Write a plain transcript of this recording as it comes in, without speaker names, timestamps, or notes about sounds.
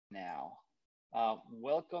Now.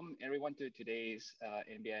 Welcome everyone to today's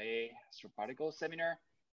NBIA Astroparticle seminar.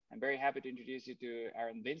 I'm very happy to introduce you to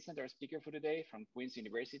Aaron Vincent, our speaker for today from Queen's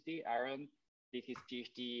University. Aaron did his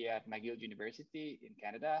PhD at McGill University in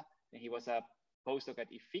Canada, and he was a postdoc at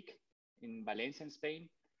IFIC in Valencia, in Spain.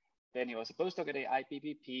 Then he was a postdoc at the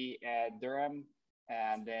IPPP at Durham,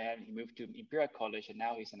 and then he moved to Imperial College, and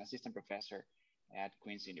now he's an assistant professor at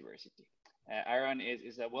Queen's University. Aaron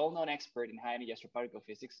is a well-known expert in high-energy astroparticle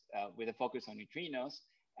physics with a focus on neutrinos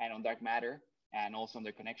and on dark matter, and also on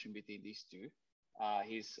the connection between these two.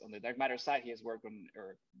 He's on the dark matter side. He has worked on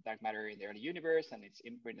dark matter in the early universe and its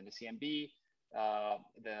imprint in the CMB,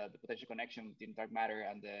 the potential connection between dark matter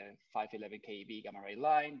and the 511 keV gamma ray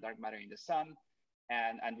line, dark matter in the sun,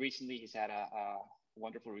 and recently he's had a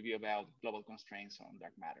wonderful review about global constraints on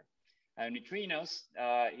dark matter. Neutrinos,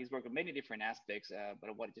 he's worked on many different aspects, but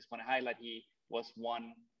I just want to highlight he was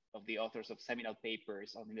one of the authors of seminal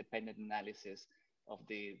papers on independent analysis of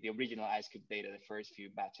the original IceCube data, the first few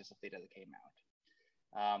batches of data that came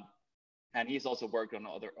out. And he's also worked on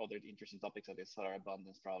other interesting topics like the solar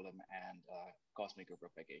abundance problem and cosmic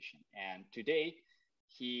propagation. And today,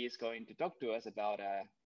 he is going to talk to us about a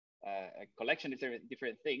collection of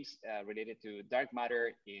different things related to dark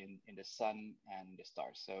matter in the sun and the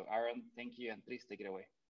stars. So Aaron, thank you, and please take it away.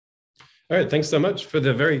 All right, thanks so much for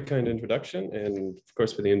the very kind introduction, and of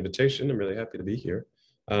course for the invitation. I'm really happy to be here.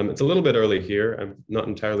 It's a little bit early here. I'm not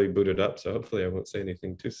entirely booted up, so hopefully I won't say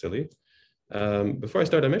anything too silly. Before I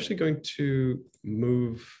start, I'm actually going to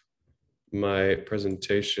move my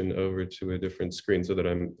presentation over to a different screen so that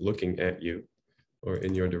I'm looking at you or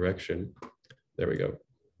in your direction. There we go.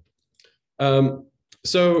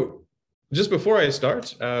 So just before I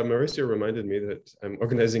start, Mauricio reminded me that I'm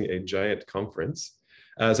organizing a giant conference.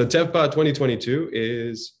 So TEVPA 2022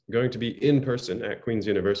 is going to be in person at Queen's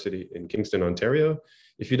University in Kingston, Ontario.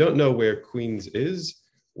 If you don't know where Queen's is,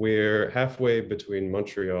 we're halfway between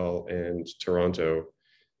Montreal and Toronto.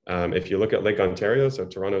 If you look at Lake Ontario, so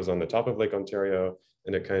Toronto is on the top of Lake Ontario,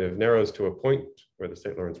 and it kind of narrows to a point where the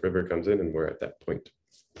St. Lawrence River comes in, and we're at that point.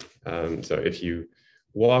 So if you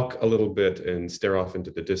walk a little bit and stare off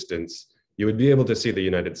into the distance, you would be able to see the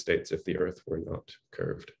United States if the Earth were not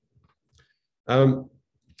curved.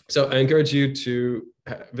 So I encourage you to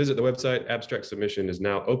visit the website. Abstract submission is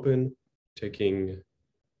now open, taking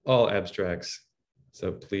all abstracts.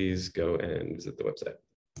 So please go and visit the website.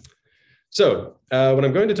 So what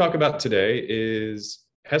I'm going to talk about today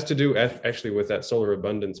has to do actually with that solar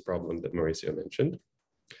abundance problem that Mauricio mentioned.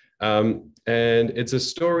 And it's a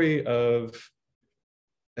story of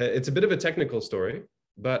it's a bit of a technical story,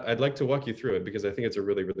 but I'd like to walk you through it because I think it's a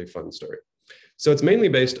really, really fun story. So it's mainly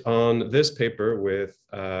based on this paper with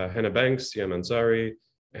Hannah Banks, Siam Ansari,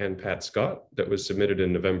 and Pat Scott that was submitted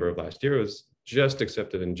in November of last year. It was just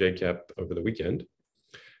accepted in JCAP over the weekend.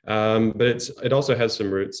 But it also has some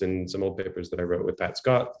roots in some old papers that I wrote with Pat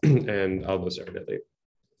Scott and Aldo Sardilli,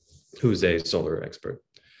 who's a solar expert.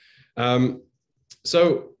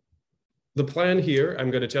 So the plan here, I'm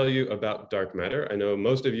going to tell you about dark matter. I know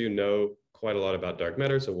most of you know quite a lot about dark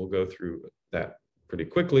matter, so we'll go through that pretty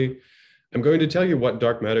quickly. I'm going to tell you what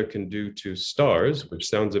dark matter can do to stars, which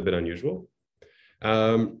sounds a bit unusual.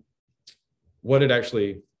 What it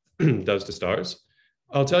actually does to stars.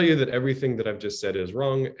 I'll tell you that everything that I've just said is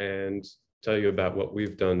wrong and tell you about what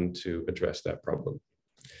we've done to address that problem.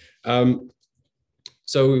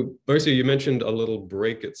 So Mauricio, you mentioned a little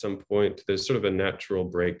break at some point. There's sort of a natural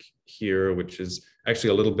break here, which is actually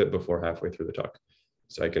a little bit before halfway through the talk.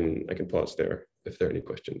 So I can pause there if there are any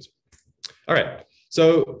questions. All right,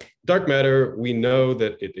 so dark matter, we know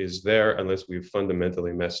that it is there unless we've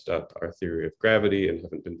fundamentally messed up our theory of gravity and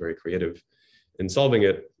haven't been very creative in solving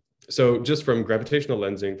it. So just from gravitational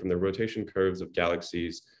lensing, from the rotation curves of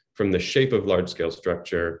galaxies, from the shape of large-scale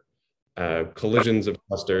structure, collisions of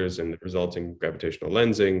clusters and the resulting gravitational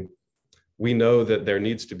lensing, we know that there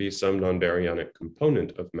needs to be some non-baryonic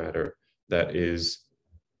component of matter that is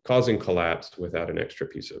causing collapse without an extra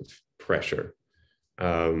piece of pressure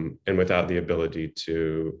and without the ability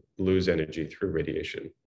to lose energy through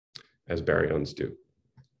radiation, as baryons do.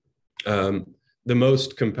 The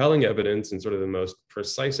most compelling evidence and sort of the most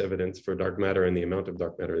precise evidence for dark matter and the amount of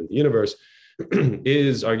dark matter in the universe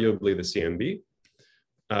is arguably the CMB,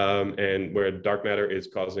 and where dark matter is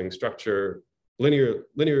causing structure,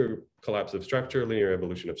 linear collapse of structure, linear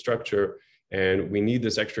evolution of structure, and we need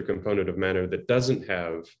this extra component of matter that doesn't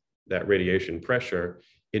have that radiation pressure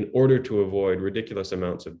in order to avoid ridiculous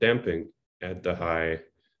amounts of damping at the high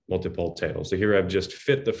multipole tail. So here I've just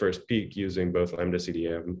fit the first peak using both lambda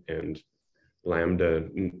CDM and lambda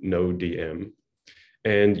no DM.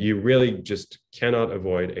 And you really just cannot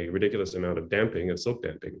avoid a ridiculous amount of damping, of silk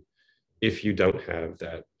damping, if you don't have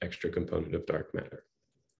that extra component of dark matter.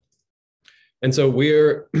 And so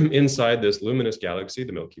we're inside this luminous galaxy,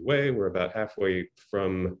 the Milky Way. We're about halfway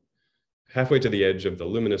to the edge of the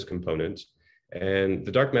luminous component. And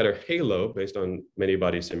the dark matter halo, based on many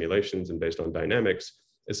body simulations and based on dynamics,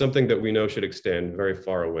 is something that we know should extend very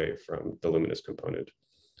far away from the luminous component.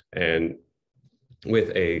 And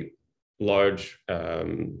with a large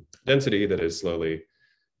density that is slowly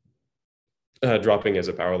dropping as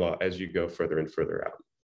a power law as you go further and further out.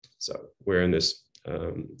 So we're in this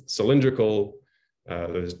cylindrical,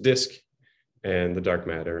 this disk, and the dark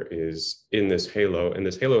matter is in this halo, and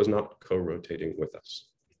this halo is not co-rotating with us.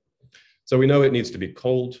 So we know it needs to be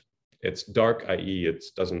cold. It's dark, i.e. it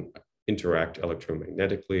doesn't interact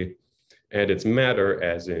electromagnetically, and it's matter,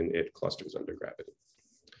 as in it clusters under gravity.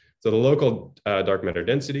 So the local dark matter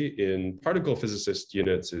density in particle physicist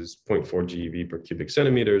units is 0.4 GeV per cubic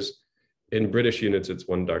centimeters. In British units, it's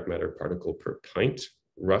 1 dark matter particle per pint,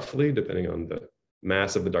 roughly, depending on the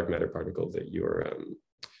mass of the dark matter particle that you're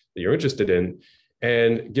interested in.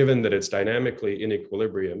 And given that it's dynamically in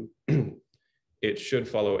equilibrium, it should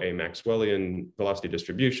follow a Maxwellian velocity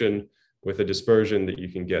distribution with a dispersion that you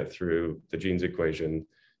can get through the Jeans equation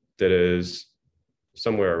that is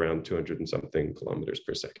somewhere around 200 and something kilometers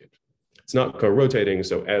per second. It's not co-rotating,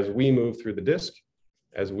 so as we move through the disk,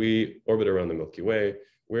 as we orbit around the Milky Way,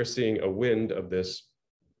 we're seeing a wind of this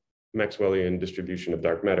Maxwellian distribution of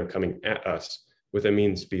dark matter coming at us with a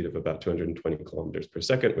mean speed of about 220 kilometers per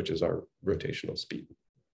second, which is our rotational speed.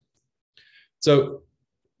 So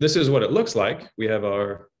this is what it looks like.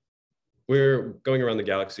 We're going around the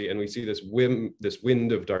galaxy and we see this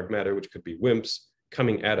wind of dark matter, which could be WIMPs,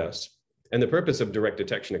 coming at us. And the purpose of direct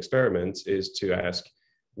detection experiments is to ask,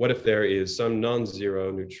 what if there is some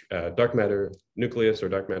non-zero dark matter nucleus or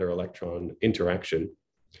dark matter electron interaction?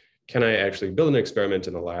 Can I actually build an experiment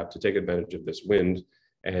in the lab to take advantage of this wind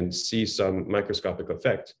and see some microscopic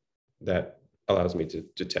effect that allows me to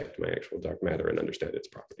detect my actual dark matter and understand its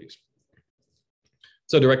properties?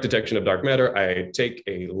 So direct detection of dark matter, I take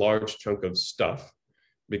a large chunk of stuff,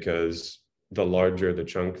 because the larger the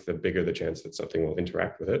chunk, the bigger the chance that something will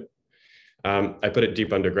interact with it. I put it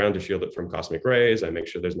deep underground to shield it from cosmic rays. I make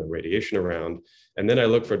sure there's no radiation around. And then I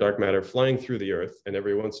look for dark matter flying through the Earth, and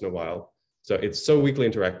every once in a while, so it's so weakly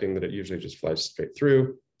interacting that it usually just flies straight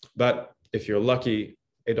through. But if you're lucky,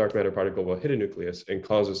 a dark matter particle will hit a nucleus and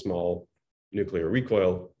cause a small nuclear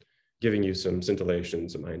recoil, giving you some scintillation,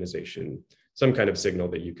 some ionization, some kind of signal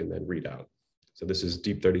that you can then read out. So this is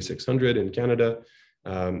Deep 3600 in Canada.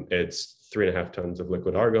 It's 3.5 tons of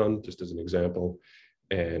liquid argon, just as an example.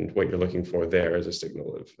 And what you're looking for there is a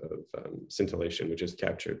signal of scintillation, which is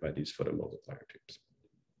captured by these photomultiplier tubes.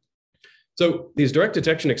 So these direct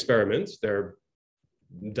detection experiments, there are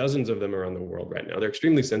dozens of them around the world right now. They're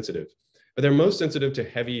extremely sensitive, but they're most sensitive to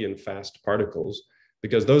heavy and fast particles,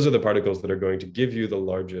 because those are the particles that are going to give you the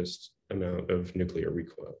largest amount of nuclear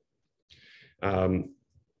recoil.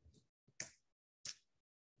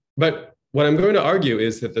 But what I'm going to argue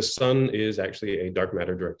is that the sun is actually a dark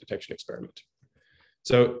matter direct detection experiment.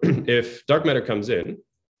 So if dark matter comes in,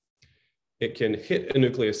 it can hit a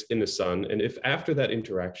nucleus in the sun, and if after that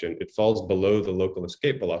interaction it falls below the local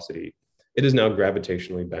escape velocity, it is now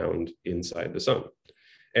gravitationally bound inside the sun.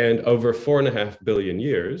 And over 4.5 billion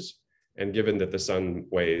years, and given that the sun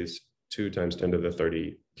weighs 2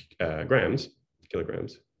 × 10⁻30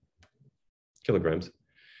 kilograms,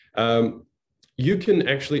 you can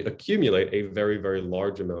actually accumulate a very, very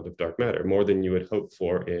large amount of dark matter, more than you would hope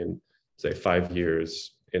for in, say, 5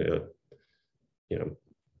 years in a,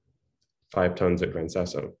 5 tons at Gran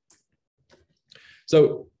Sasso.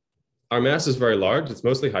 So our mass is very large. It's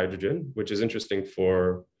mostly hydrogen, which is interesting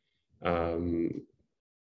for one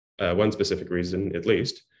specific reason, at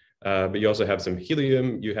least. But you also have some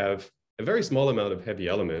helium. You have a very small amount of heavy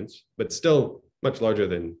elements, but still much larger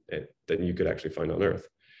than you could actually find on Earth.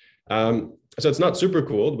 So it's not super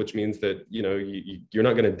cooled, which means that you're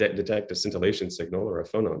not going to detect a scintillation signal or a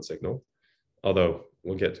phonon signal, although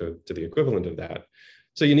we'll get to the equivalent of that.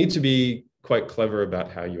 So you need to be quite clever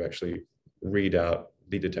about how you actually read out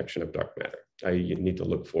the detection of dark matter. You need to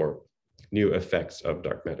look for new effects of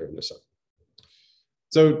dark matter in the sun.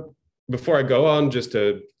 So before I go on, just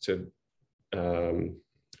to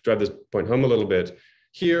drive this point home a little bit,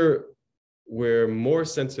 here we're more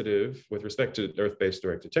sensitive with respect to Earth-based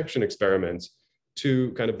direct detection experiments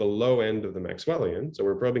to kind of the low end of the Maxwellian. So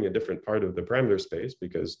we're probing a different part of the parameter space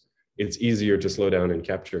because it's easier to slow down and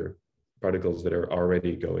capture particles that are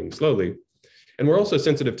already going slowly. And we're also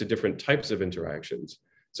sensitive to different types of interactions.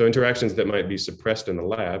 So interactions that might be suppressed in the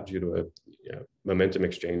lab due to a momentum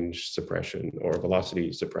exchange suppression or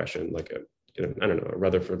velocity suppression, like I don't know, a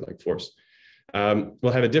Rutherford-like force,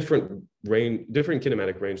 will have a different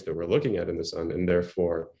kinematic range that we're looking at in the sun, and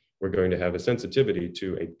therefore we're going to have a sensitivity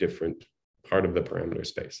to a different part of the parameter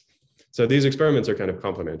space. So these experiments are kind of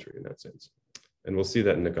complementary in that sense, and we'll see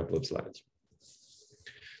that in a couple of slides.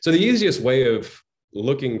 So the easiest way of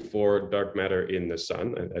looking for dark matter in the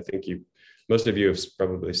sun, I think most of you have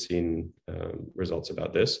probably seen results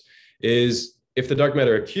about this, is if the dark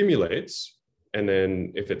matter accumulates, and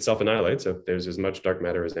then if it self-annihilates, so if there's as much dark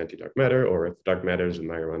matter as anti-dark matter, or if dark matter is a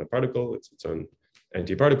Majorana particle, it's its own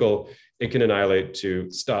antiparticle, it can annihilate to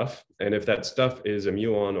stuff. And if that stuff is a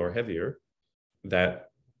muon or heavier, that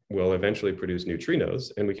will eventually produce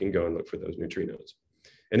neutrinos, and we can go and look for those neutrinos.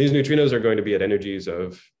 And these neutrinos are going to be at energies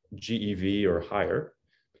of GeV or higher,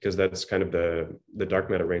 because that's kind of the dark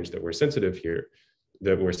matter range that we're sensitive to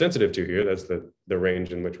here. That's the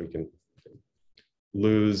range in which we can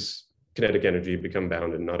lose kinetic energy, become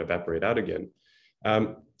bound, and not evaporate out again.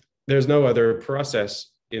 There's no other process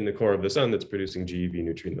in the core of the sun that's producing GeV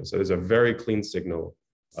neutrinos. So there's a very clean signal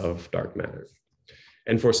of dark matter.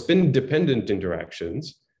 And for spin-dependent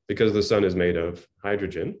interactions, because the sun is made of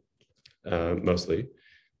hydrogen, mostly,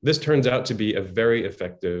 this turns out to be a very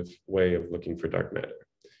effective way of looking for dark matter.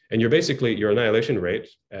 And your annihilation rate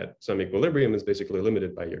at some equilibrium is basically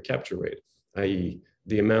limited by your capture rate, i.e.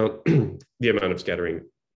 the amount of scattering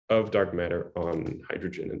of dark matter on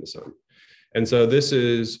hydrogen in the sun. And so this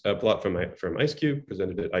is a plot from IceCube,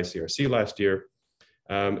 presented at ICRC last year.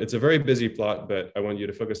 It's a very busy plot, but I want you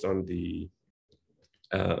to focus on the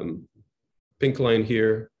pink line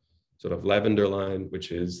here, sort of lavender line,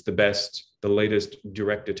 which is the latest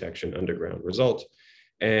direct detection underground result.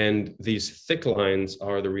 And these thick lines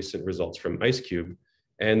are the recent results from IceCube.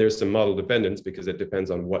 And there's some model dependence because it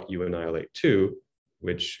depends on what you annihilate to,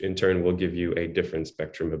 which in turn will give you a different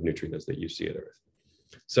spectrum of neutrinos that you see at Earth.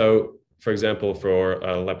 So for example, for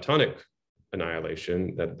a leptonic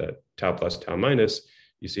annihilation, that tau plus tau minus,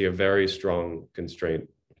 you see a very strong constraint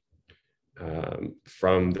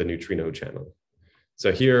from the neutrino channel.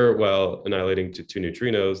 So here, while annihilating to 2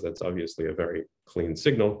 neutrinos, that's obviously a very clean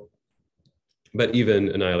signal. But even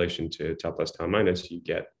annihilation to tau plus tau minus, you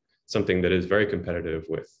get something that is very competitive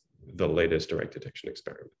with the latest direct detection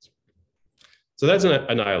experiments. So that's an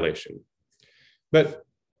annihilation. But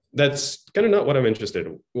that's kind of not what I'm interested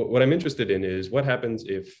in. What I'm interested in is what happens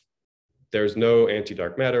if there's no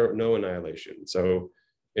anti-dark matter, no annihilation. So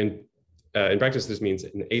in practice, this means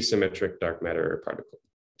an asymmetric dark matter particle.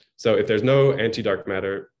 So if there's no anti-dark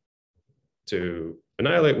matter to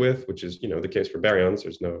annihilate with, which is the case for baryons,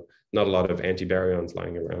 there's not a lot of anti-baryons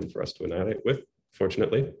lying around for us to annihilate with,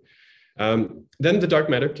 fortunately, then the dark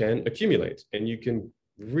matter can accumulate, and you can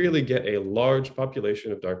really get a large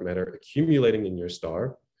population of dark matter accumulating in your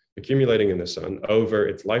star, accumulating in the sun over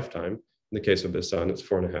its lifetime. In the case of the sun, it's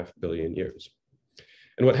 4.5 billion years.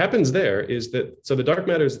 And what happens there is that, so the dark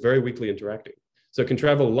matter is very weakly interacting. So it can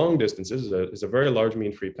travel long distances, is a very large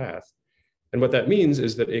mean free path. And what that means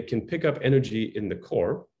is that it can pick up energy in the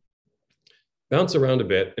core, bounce around a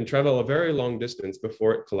bit, and travel a very long distance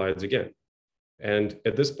before it collides again. And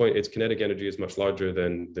at this point, its kinetic energy is much larger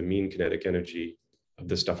than the mean kinetic energy of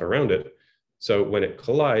the stuff around it. So when it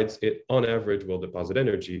collides, it on average will deposit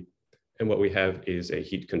energy. And what we have is a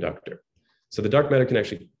heat conductor. So the dark matter can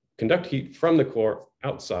actually conduct heat from the core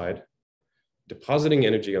outside, depositing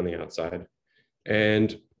energy on the outside,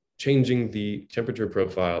 and changing the temperature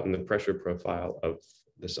profile and the pressure profile of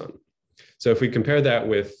the sun. So if we compare that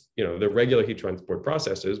with the regular heat transport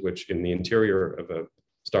processes, which in the interior of a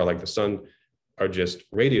star like the sun are just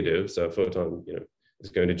radiative, so a photon is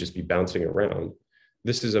going to just be bouncing around.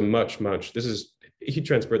 This is this is heat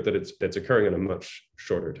transport that's occurring on a much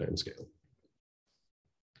shorter time scale.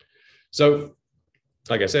 So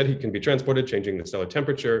like I said, heat can be transported, changing the stellar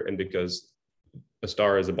temperature, and because a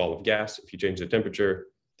star is a ball of gas, if you change the temperature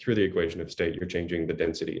through the equation of state, you're changing the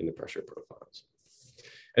density and the pressure profiles.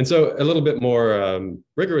 And so a little bit more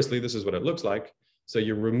rigorously, this is what it looks like. So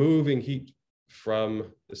you're removing heat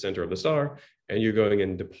from the center of the star, and you're going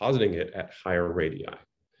and depositing it at higher radii.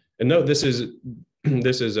 And note, this is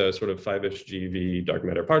a sort of 5-ish GeV dark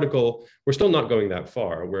matter particle. We're still not going that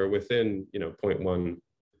far. We're within 0.1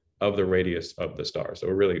 of the radius of the star. So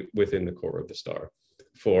we're really within the core of the star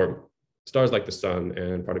for stars like the sun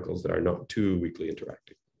and particles that are not too weakly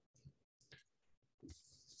interacting.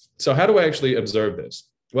 So how do I actually observe this?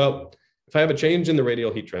 Well, if I have a change in the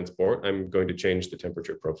radial heat transport, I'm going to change the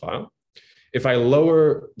temperature profile. If I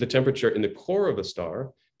lower the temperature in the core of a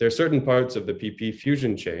star, there are certain parts of the PP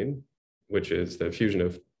fusion chain which is the fusion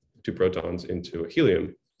of two protons into a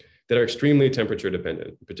helium, that are extremely temperature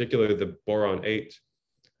dependent, particularly the boron 8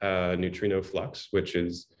 neutrino flux, which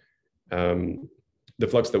is the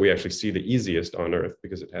flux that we actually see the easiest on Earth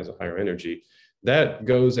because it has a higher energy. That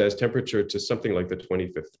goes as temperature to something like the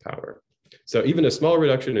 25th power. So even a small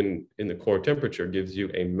reduction in the core temperature gives you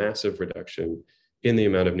a massive reduction in the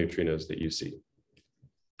amount of neutrinos that you see.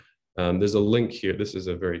 There's a link here. This is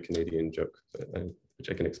a very Canadian joke, which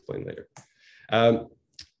I can explain later.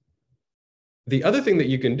 The other thing that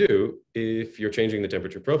you can do if you're changing the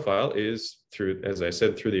temperature profile is through, as I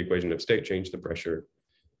said, through the equation of state, change the pressure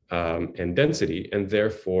and density, and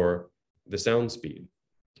therefore the sound speed.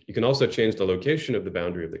 You can also change the location of the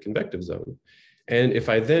boundary of the convective zone. And if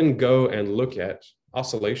I then go and look at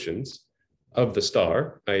oscillations of the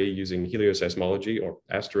star, i.e. using helioseismology or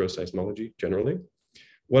astroseismology generally,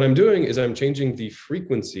 what I'm doing is I'm changing the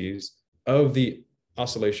frequencies of the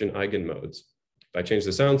oscillation eigenmodes. If I change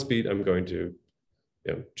the sound speed, I'm going to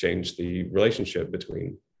change the relationship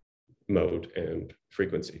between mode and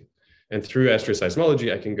frequency. And through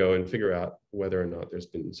astroseismology, I can go and figure out whether or not there's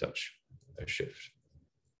been such a shift.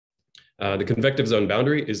 The convective zone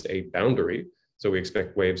boundary is a boundary, so we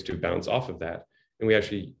expect waves to bounce off of that. And we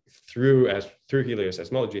actually, through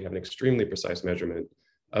helioseismology, have an extremely precise measurement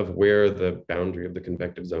of where the boundary of the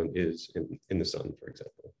convective zone is in the sun, for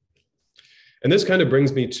example. And this kind of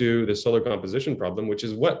brings me to the solar composition problem, which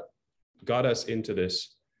is what got us into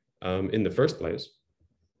this in the first place.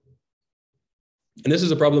 And this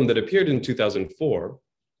is a problem that appeared in 2004.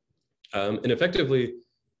 And effectively,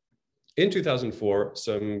 in 2004,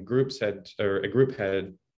 a group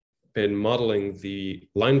had been modeling the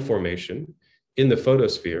line formation in the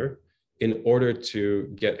photosphere in order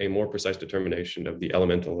to get a more precise determination of the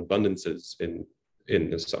elemental abundances in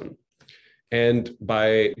the sun. And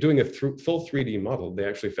by doing a full 3D model, they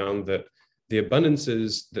actually found that the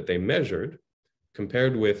abundances that they measured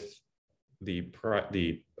compared with the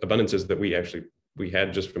abundances that we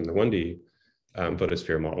had just from the 1D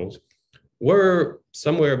photosphere models were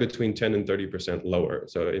somewhere between 10 and 30% lower.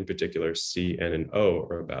 So in particular, C, N, and O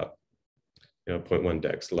are about 0.1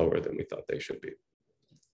 dex lower than we thought they should be.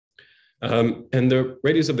 And the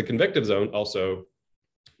radius of the convective zone also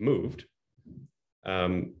moved,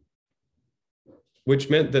 which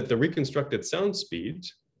meant that the reconstructed sound speed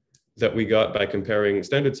that we got by comparing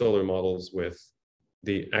standard solar models with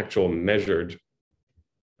the actual measured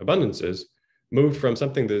abundances moved from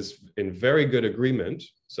something that's in very good agreement.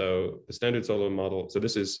 So the standard solar model, so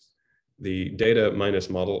this is the data minus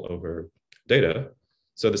model over data.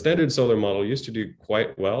 So the standard solar model used to do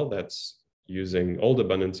quite well. That's using old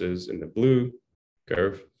abundances in the blue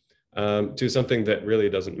curve to something that really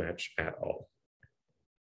doesn't match at all.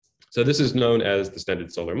 So this is known as the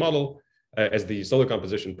standard solar model, as the solar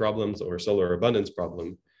composition problems or solar abundance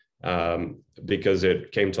problem, because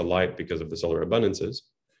it came to light because of the solar abundances.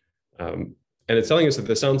 And it's telling us that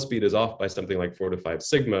the sound speed is off by something like 4 to 5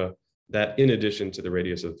 sigma, that in addition to the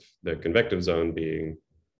radius of the convective zone being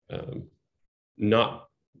not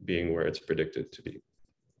being where it's predicted to be.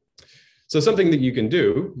 So something that you can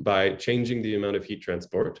do by changing the amount of heat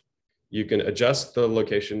transport, you can adjust the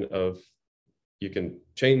location of, you can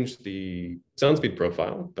change the sound speed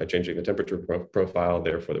profile by changing the temperature profile,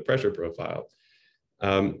 therefore the pressure profile.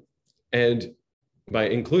 And by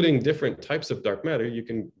including different types of dark matter, you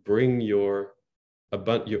can bring your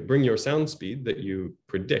sound speed that you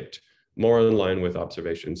predict more in line with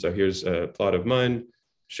observation. So here's a plot of mine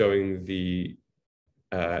showing the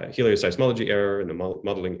helioseismology error and the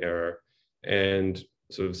modeling error, and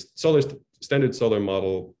sort of standard solar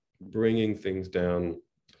model bringing things down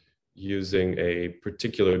using a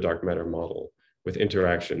particular dark matter model with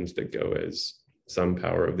interactions that go as some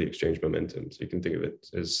power of the exchange momentum. So you can think of it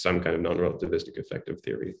as some kind of non-relativistic effective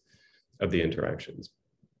theory of the interactions.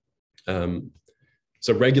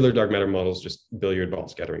 So regular dark matter models, just billiard ball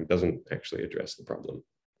scattering, doesn't actually address the problem.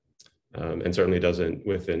 And certainly doesn't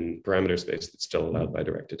within parameter space that's still allowed by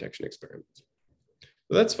direct detection experiments.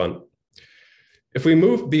 So that's fun. If we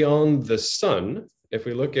move beyond the sun, if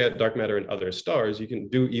we look at dark matter and other stars, you can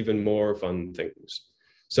do even more fun things.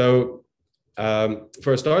 So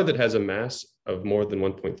for a star that has a mass of more than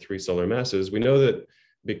 1.3 solar masses, we know that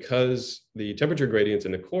because the temperature gradients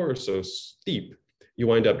in the core are so steep, you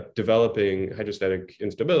wind up developing hydrostatic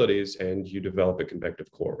instabilities and you develop a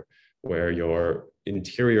convective core where your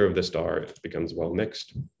interior of the star becomes well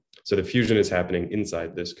mixed. So the fusion is happening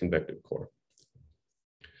inside this convective core.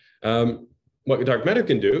 What dark matter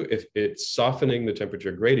can do, if it's softening the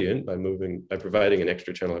temperature gradient by providing an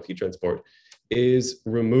extra channel of heat transport, is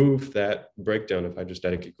remove that breakdown of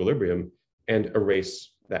hydrostatic equilibrium and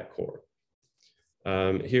erase that core.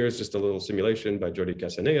 Here's just a little simulation by Jordi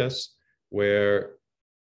Casaneas, where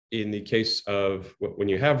in the case of when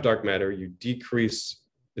you have dark matter, you decrease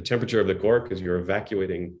the temperature of the core because you're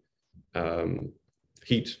evacuating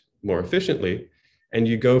heat more efficiently. And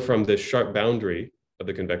you go from this sharp boundary of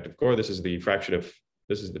the convective core, this is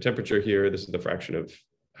the temperature here, this is the fraction of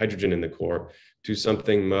hydrogen in the core, to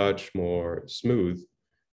something much more smooth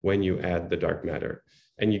when you add the dark matter.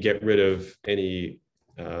 And you get rid of any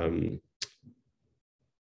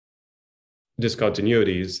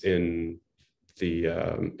discontinuities in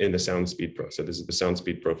the sound speed so this is the sound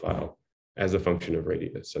speed profile as a function of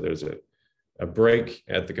radius. So there's a break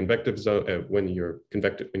at the convective zone when you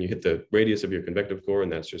hit the radius of your convective core,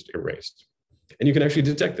 and that's just erased. And you can actually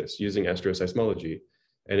detect this using astroseismology.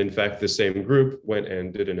 And in fact, the same group went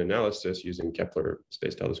and did an analysis using Kepler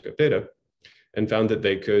Space Telescope data and found that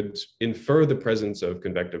they could infer the presence of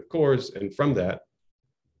convective cores, and from that,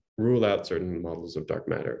 rule out certain models of dark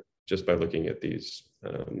matter just by looking at these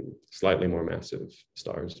slightly more massive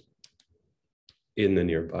stars in the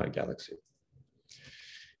nearby galaxy.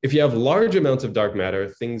 If you have large amounts of dark matter,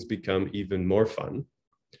 things become even more fun.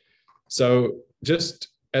 So just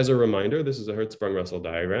as a reminder, this is a Hertzsprung-Russell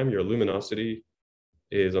diagram. Your luminosity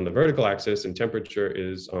is on the vertical axis and temperature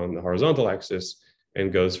is on the horizontal axis,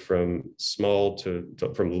 and goes from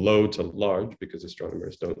from low to large, because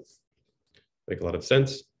astronomers don't make a lot of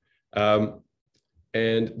sense.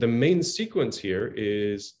 And the main sequence here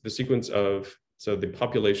is the sequence of, so the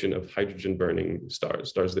population of hydrogen burning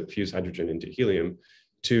stars that fuse hydrogen into helium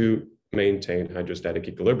to maintain hydrostatic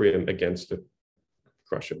equilibrium against the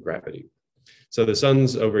crush of gravity. So the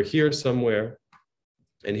sun's over here somewhere,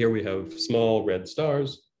 and here we have small red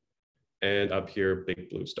stars, and up here, big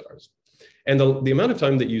blue stars. And the amount of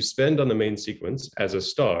time that you spend on the main sequence as a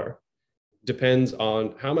star depends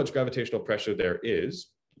on how much gravitational pressure there is.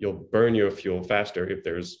 You'll burn your fuel faster if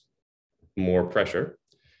there's more pressure,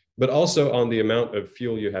 but also on the amount of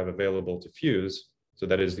fuel you have available to fuse. So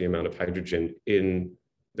that is the amount of hydrogen in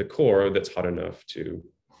the core that's hot enough to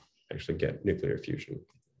actually get nuclear fusion.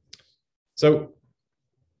 So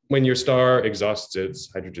when your star exhausts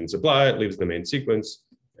its hydrogen supply, it leaves the main sequence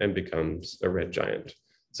and becomes a red giant.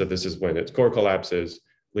 So this is when its core collapses,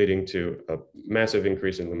 leading to a massive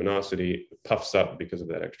increase in luminosity, puffs up because of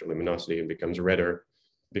that extra luminosity, and becomes redder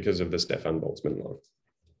because of the Stefan Boltzmann law.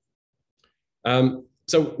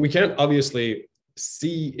 So we can't obviously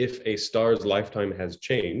see if a star's lifetime has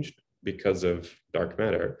changed because of dark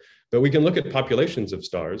matter, but we can look at populations of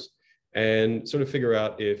stars and sort of figure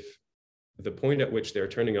out if the point at which they're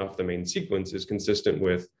turning off the main sequence is consistent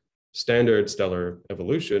with standard stellar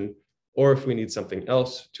evolution, or if we need something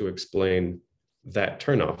else to explain that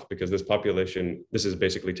turnoff, because this is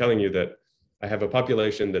basically telling you that I have a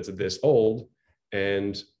population that's this old,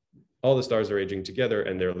 and all the stars are aging together,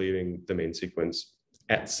 and they're leaving the main sequence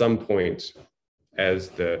at some point as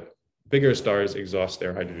the bigger stars exhaust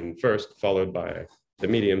their hydrogen first, followed by the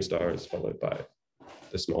medium stars, followed by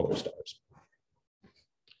the smaller stars.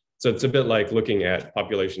 So it's a bit like looking at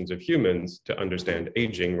populations of humans to understand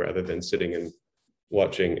aging, rather than sitting and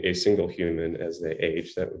watching a single human as they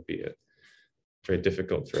age. That would be very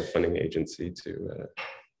difficult for a funding agency to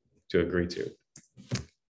agree to.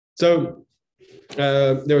 So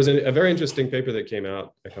there was a very interesting paper that came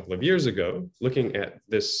out a couple of years ago looking at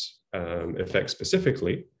this effect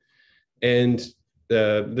specifically. And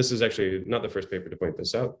this is actually not the first paper to point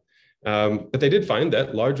this out. But they did find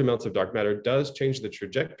that large amounts of dark matter does change the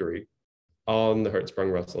trajectory on the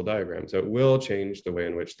Hertzsprung-Russell diagram. So it will change the way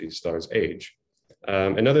in which these stars age.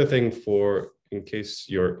 Another thing in case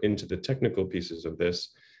you're into the technical pieces of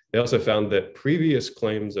this, they also found that previous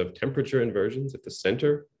claims of temperature inversions at the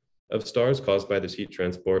center of stars caused by this heat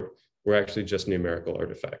transport were actually just numerical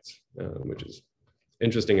artifacts, which is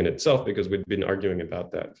interesting in itself, because we've been arguing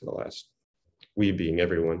about that for the last, we being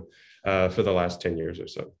everyone, for the last 10 years or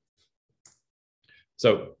so.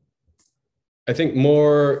 So I think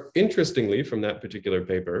more interestingly from that particular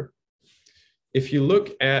paper, if you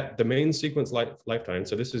look at the main sequence lifetime,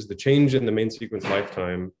 so this is the change in the main sequence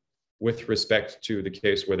lifetime with respect to the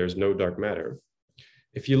case where there's no dark matter.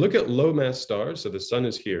 If you look at low mass stars, so the sun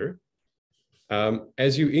is here,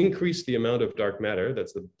 as you increase the amount of dark matter,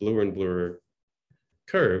 that's the bluer and bluer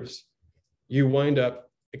curves, you wind up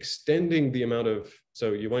extending the amount of,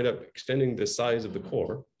 so you wind up extending the size of the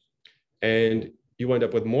core, and you wind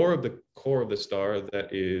up with more of the core of the star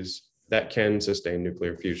that can sustain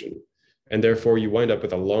nuclear fusion. And therefore you wind up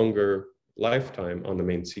with a longer lifetime on the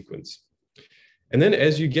main sequence. And then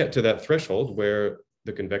as you get to that threshold where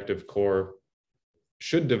the convective core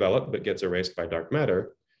should develop but gets erased by dark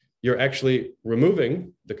matter, you're actually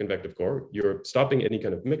removing the convective core, you're stopping any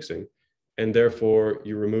kind of mixing, and therefore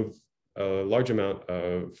you remove a large amount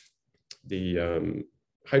of the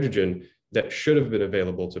hydrogen that should have been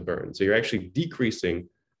available to burn. So you're actually decreasing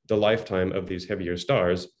the lifetime of these heavier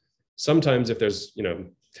stars. Sometimes if there's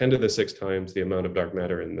 10 to the 6 times the amount of dark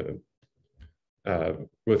matter in the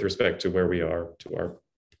with respect to where we are to our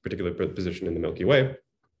particular position in the Milky Way,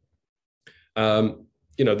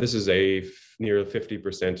 this is a near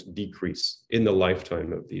 50% decrease in the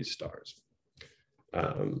lifetime of these stars,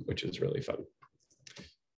 which is really fun.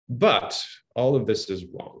 But all of this is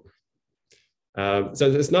wrong.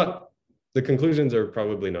 So it's not, the conclusions are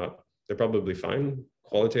probably not, they're probably fine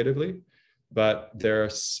qualitatively, but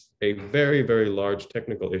there's a very, very large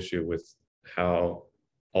technical issue with how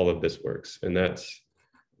all of this works. And that's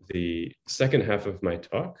the second half of my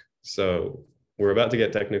talk. So we're about to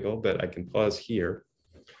get technical, but I can pause here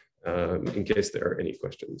in case there are any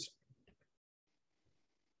questions.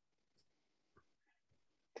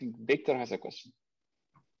 I think Victor has a question.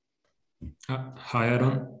 Hi,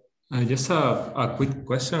 Aaron. Just a quick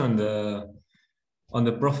question on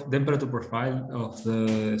the temperature profile of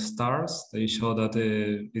the stars. They show that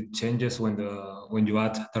it changes when you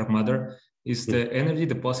add dark matter. Is the energy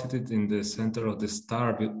deposited in the center of the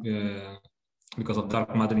star because of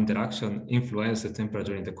dark matter interaction influence the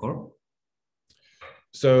temperature in the core?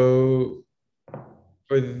 So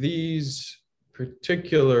for these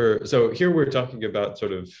particular, so here we're talking about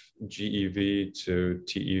sort of GeV to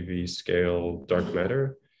TeV scale dark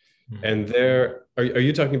matter. And there, are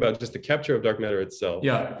you talking about just the capture of dark matter itself?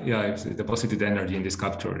 Yeah, it's the deposited energy in this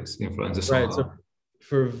capture is influences. Right. So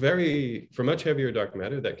for much heavier dark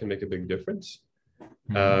matter, that can make a big difference.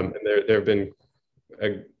 And there have been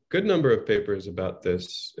a good number of papers about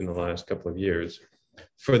this in the last couple of years.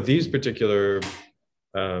 For these particular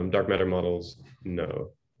dark matter models,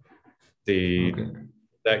 no.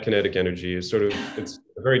 That kinetic energy is it's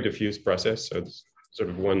a very diffuse process, so it's sort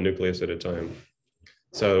of one nucleus at a time.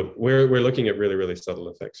 So we're looking at really, really subtle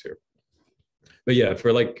effects here. But yeah,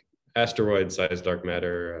 for like asteroid-sized dark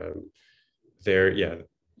matter,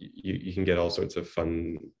 you can get all sorts of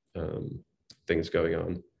fun things going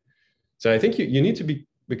on. So I think you need to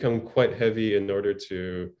become quite heavy in order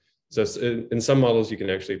to, so in some models you can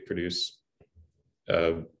actually produce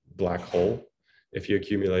a black hole if you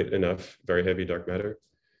accumulate enough very heavy dark matter.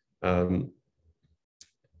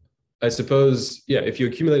 I suppose, yeah, if you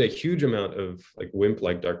accumulate a huge amount of like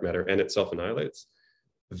WIMP-like dark matter and it self-annihilates,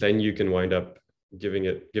 then you can wind up giving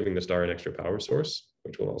the star an extra power source,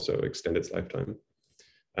 which will also extend its lifetime.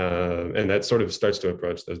 And that sort of starts to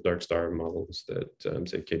approach those dark star models that,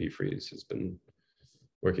 say, Katie Fries has been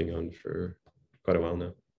working on for quite a while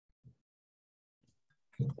now.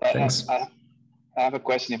 Thanks. I have a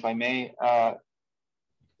question, if I may.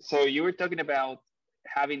 So you were talking about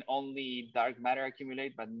having only dark matter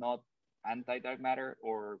accumulate, but not anti-dark matter,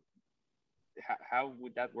 or how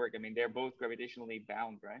would that work? I mean, they're both gravitationally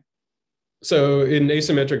bound, right? So in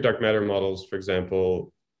asymmetric dark matter models, for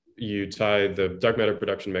example, you tie the dark matter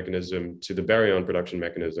production mechanism to the baryon production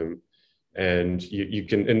mechanism, and you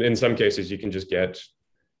can, in some cases, you can just get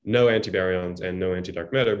no antibaryons and no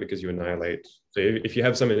anti-dark matter because you annihilate. So if you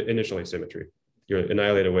have some initial asymmetry, you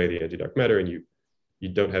annihilate away the anti-dark matter and you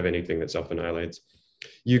don't have anything that self-annihilates.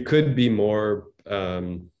 You could be more,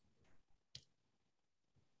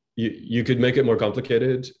 you could make it more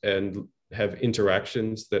complicated and have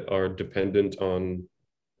interactions that are dependent on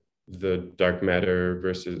the dark matter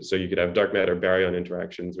versus, so you could have dark matter baryon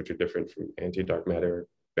interactions, which are different from anti-dark matter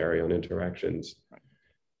baryon interactions.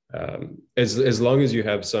 As long as you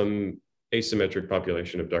have some asymmetric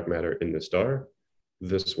population of dark matter in the star,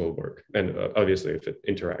 this will work. And obviously if it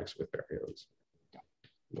interacts with baryons.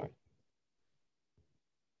 Yeah.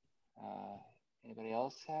 Anybody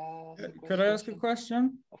else has a Could I ask a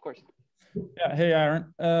question? Of course. Yeah. Hey,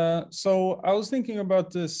 Aaron. So I was thinking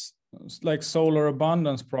about this like solar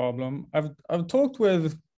abundance problem. I've talked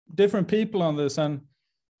with different people on this, and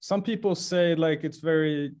some people say like it's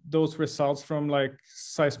those results from like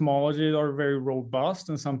seismology are very robust,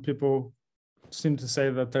 and some people seem to say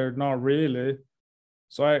that they're not really.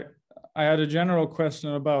 So I had a general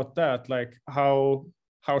question about that, like how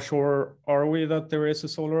sure are we that there is a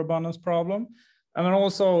solar abundance problem? And then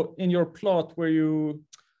also in your plot where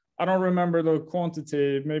I don't remember the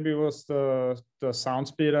quantity, maybe it was the sound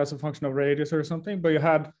speed as a function of radius or something, but you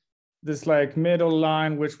had this like middle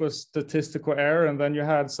line, which was statistical error. And then you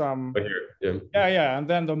had some, and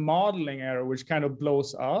then the modeling error, which kind of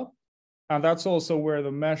blows up. And that's also where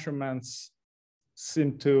the measurements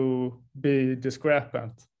seem to be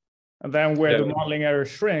discrepant. And then where the modeling error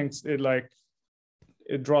shrinks,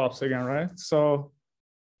 it drops again, right? So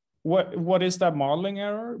what is that modeling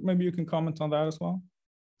error? Maybe you can comment on that as well.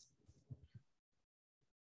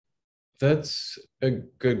 That's a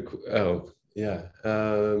good, oh, yeah.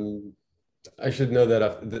 I should know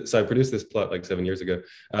that. So I produced this plot like 7 years ago.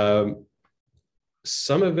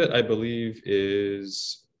 Some of it, I believe,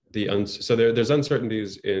 is so there's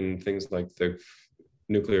uncertainties in things like the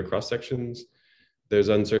nuclear cross sections. There's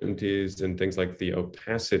uncertainties in things like the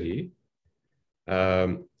opacity.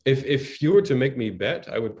 If you were to make me bet,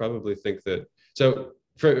 I would probably think that. So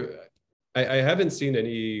I haven't seen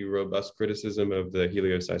any robust criticism of the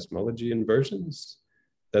helioseismology inversions.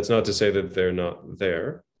 That's not to say that they're not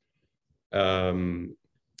there. The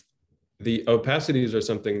opacities are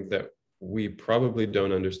something that we probably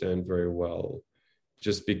don't understand very well,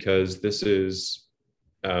 just because this is,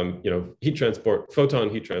 heat transport, photon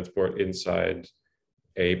heat transport inside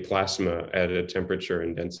a plasma at a temperature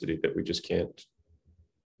and density that we just can't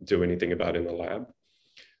do anything about in the lab.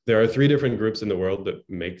 There are 3 different groups in the world that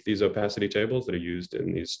make these opacity tables that are used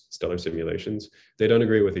in these stellar simulations. They don't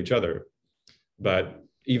agree with each other, but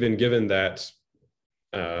even given that,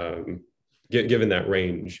 given that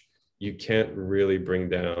range, you can't really bring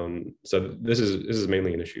down. So this is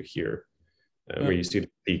mainly an issue here, where you see the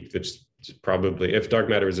peak. That's probably, if dark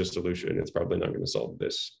matter is a solution, it's probably not going to solve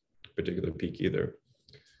this particular peak either.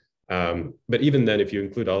 But even then, if you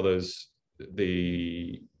include all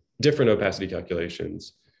the different opacity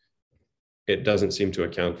calculations, it doesn't seem to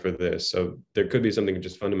account for this. So there could be something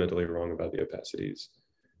just fundamentally wrong about the opacities.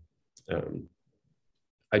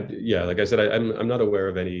 Like I said, I'm not aware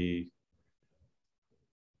of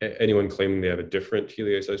anyone claiming they have a different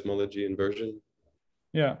helioseismology inversion.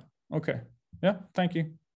 Yeah, okay. Yeah, thank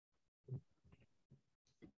you.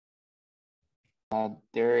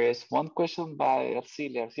 There is one question by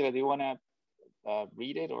Arcilia. Arcilia, do you want to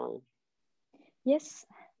read it or? Yes,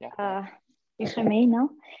 yeah. If I may now.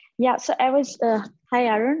 Yeah, so I was, hi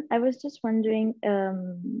Aaron, I was just wondering,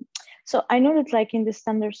 so I know that like in the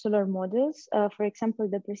standard solar models, for example,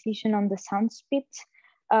 the precision on the sunspot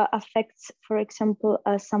affects, for example,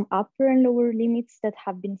 some upper and lower limits that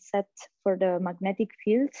have been set for the magnetic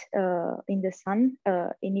field in the sun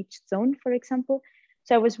in each zone, for example.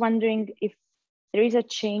 So I was wondering if there is a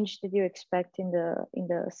change that you expect in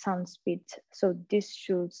the sunspot. So this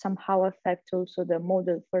should somehow affect also the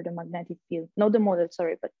model for the magnetic field. Not the model,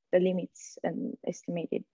 sorry, but the limits and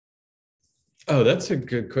estimated. Oh, that's a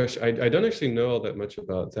good question. I don't actually know all that much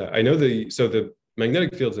about that. I know the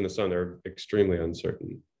magnetic fields in the sun are extremely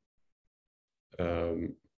uncertain.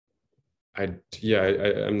 I'm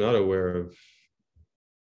not aware of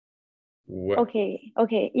what. Okay.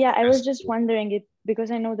 Yeah, I was just wondering it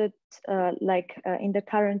because I know that in the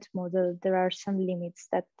current model, there are some limits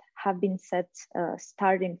that have been set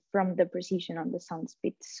starting from the precision on the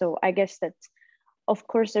sunspot. So I guess that, of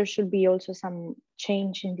course, there should be also some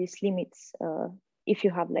change in these limits if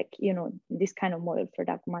you have this kind of model for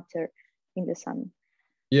dark matter in the sun.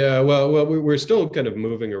 Yeah, well, we're still kind of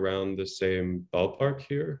moving around the same ballpark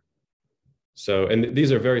here. So, and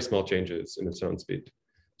these are very small changes in the sunspot.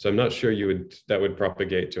 So I'm not sure that would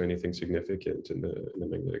propagate to anything significant in the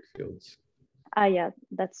magnetic fields. Yeah,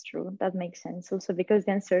 that's true. That makes sense. Also because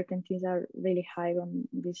the uncertainties are really high on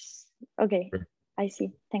this. Okay, sure. I see.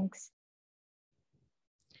 Thanks.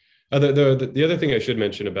 The other thing I should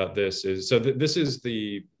mention about this is, so this is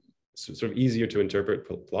the sort of easier to interpret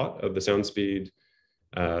plot of the sound speed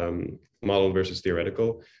model versus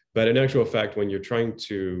theoretical. But in actual fact, when you're trying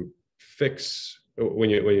to when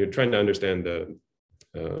you're trying to understand the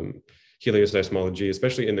helioseismology,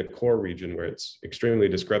 especially in the core region where it's extremely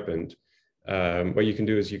discrepant, what you can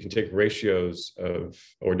do is you can take ratios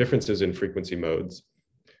or differences in frequency modes,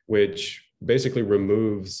 which basically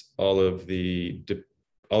removes all of the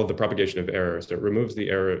propagation of error. So it removes the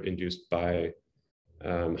error induced by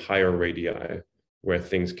higher radii, where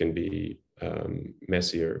things can be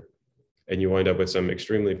messier, and you wind up with some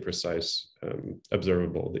extremely precise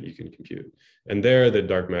observable that you can compute. And there, the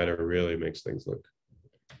dark matter really makes things look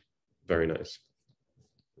very nice.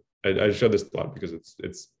 I showed this plot because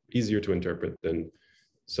it's easier to interpret than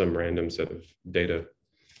some random set of data.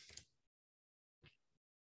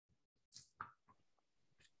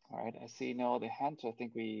 All right, I see no other hand, so I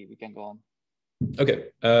think we can go on. Okay,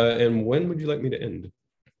 and when would you like me to end?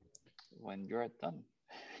 When you're done.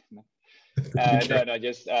 No,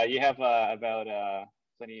 just you have about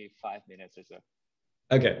 25 minutes or so.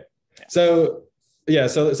 Okay, yeah.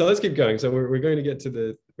 So let's keep going. So we're going to get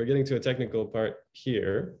we're getting to a technical part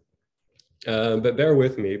here, but bear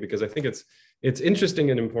with me because I think it's interesting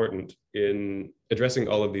and important in addressing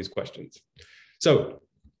all of these questions. So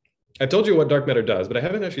I've told you what dark matter does, but I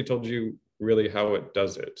haven't actually told you really how it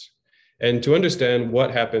does it. And to understand what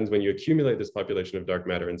happens when you accumulate this population of dark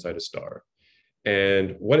matter inside a star,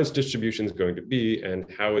 and what its distribution is going to be,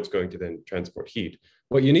 and how it's going to then transport heat,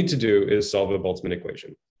 what you need to do is solve a Boltzmann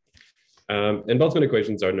equation. And Boltzmann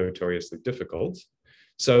equations are notoriously difficult.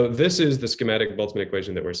 So this is the schematic Boltzmann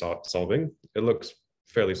equation that we're solving. It looks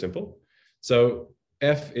fairly simple. So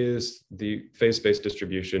F is the phase space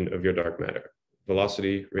distribution of your dark matter: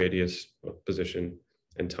 velocity, radius, position,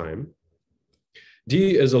 and time.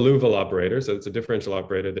 D is a Liouville operator, so it's a differential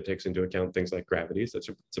operator that takes into account things like gravity. So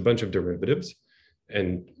it's a bunch of derivatives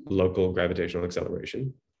and local gravitational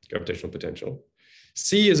acceleration, gravitational potential.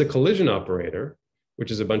 C is a collision operator,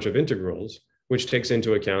 which is a bunch of integrals, which takes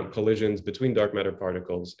into account collisions between dark matter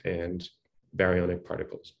particles and baryonic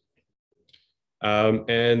particles.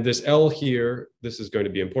 And this L here, this is going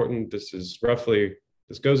to be important. This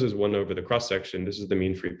goes as 1 over the cross section. This is the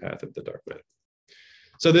mean free path of the dark matter.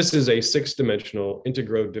 So this is a 6-dimensional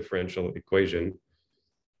integral differential equation.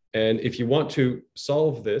 And if you want to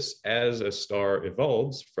solve this as a star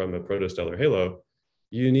evolves from a protostellar halo,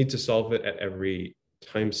 you need to solve it at every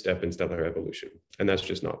time step in stellar evolution. And that's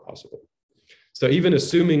just not possible. So even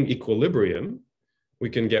assuming equilibrium,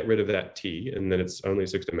 we can get rid of that T, and then it's only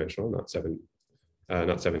 6-dimensional, not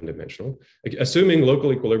 7-dimensional. Assuming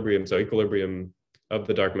local equilibrium, so equilibrium of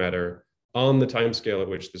the dark matter on the time scale at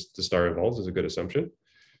which the star evolves is a good assumption.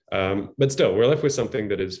 But still, we're left with something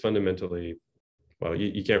that is fundamentally, well,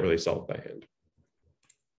 you can't really solve by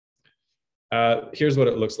hand. Here's what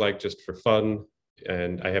it looks like just for fun.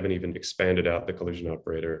 And I haven't even expanded out the collision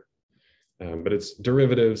operator, but it's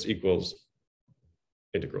derivatives equals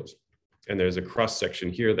integrals. And there's a cross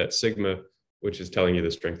section here, that's sigma, which is telling you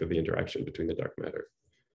the strength of the interaction between the dark matter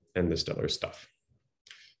and the stellar stuff.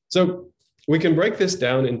 So we can break this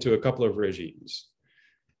down into a couple of regimes.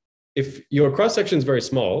 If your cross section is very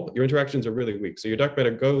small, your interactions are really weak. So your dark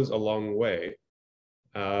matter goes a long way,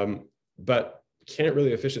 but can't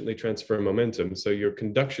really efficiently transfer momentum. So your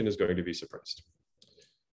conduction is going to be suppressed.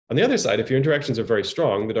 On the other side, if your interactions are very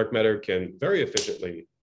strong, the dark matter can very efficiently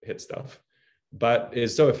hit stuff, but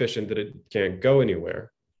is so efficient that it can't go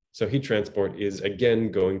anywhere. So heat transport is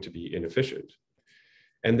again going to be inefficient.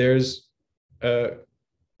 And there's a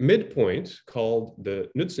midpoint called the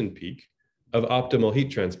Knudsen peak of optimal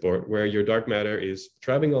heat transport, where your dark matter is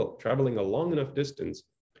traveling a long enough distance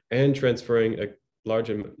and transferring a large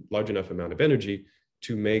enough amount of energy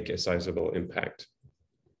to make a sizable impact.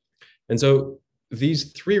 And so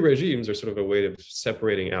these 3 regimes are sort of a way of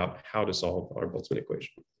separating out how to solve our Boltzmann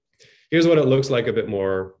equation. Here's what it looks like a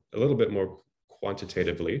little bit more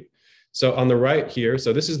quantitatively. So on the right here,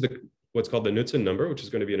 so this is what's called the Knudsen number, which is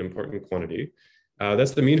going to be an important quantity.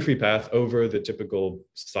 That's the mean free path over the typical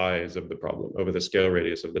size of the problem, over the scale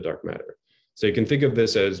radius of the dark matter. So you can think of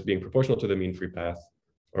this as being proportional to the mean free path,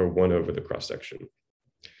 or 1 over the cross section.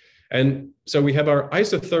 And so we have our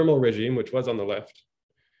isothermal regime, which was on the left.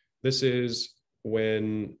 This is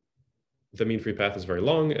when the mean free path is very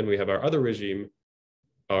long, and we have our other regime,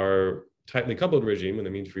 our tightly coupled regime, when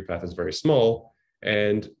the mean free path is very small.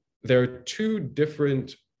 And there are 2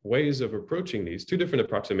 different ways of approaching these, 2 different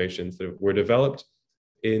approximations that were developed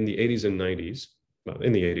in the 80s and 90s, well,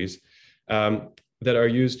 in the 80s, that are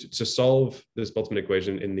used to solve this Boltzmann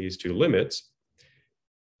equation in these 2 limits,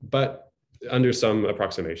 but under some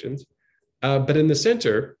approximations. But in the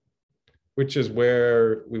center, which is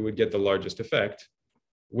where we would get the largest effect,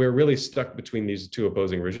 we're really stuck between these 2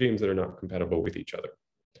 opposing regimes that are not compatible with each other.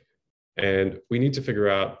 And we need to figure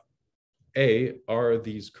out, A, are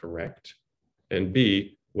these correct? And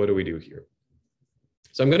B, what do we do here?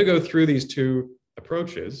 So I'm going to go through these 2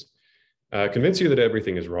 approaches, convince you that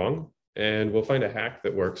everything is wrong, and we'll find a hack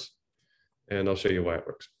that works, and I'll show you why it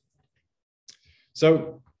works.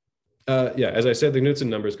 So yeah, as I said, the Knudsen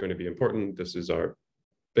number is going to be important. This is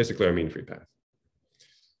basically our mean free path.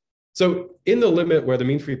 So in the limit where the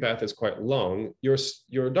mean free path is quite long,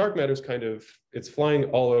 your dark matter is it's flying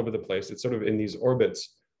all over the place. It's sort of in these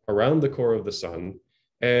orbits around the core of the sun.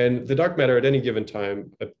 And the dark matter at any given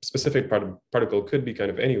time, a specific particle could be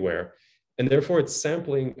kind of anywhere. And therefore it's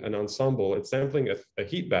sampling an ensemble, it's sampling a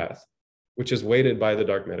heat bath, which is weighted by the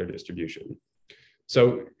dark matter distribution.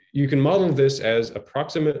 So you can model this as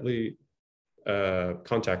approximately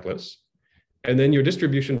contactless. And then your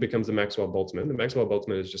distribution becomes the Maxwell-Boltzmann. The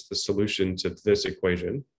Maxwell-Boltzmann is just the solution to this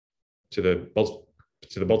equation, to the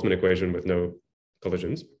Boltzmann equation with no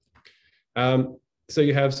collisions. So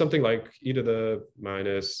you have something like e to the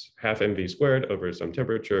minus half mv squared over some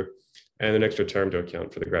temperature, and an extra term to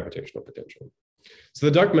account for the gravitational potential. So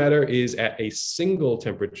the dark matter is at a single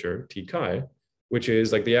temperature, T chi, which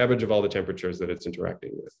is like the average of all the temperatures that it's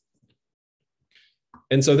interacting with.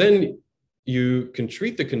 And so then you can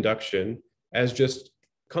treat the conduction as just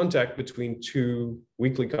contact between two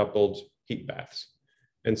weakly coupled heat baths.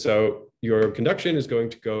 And so your conduction is going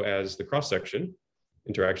to go as the cross-section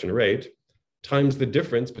interaction rate times the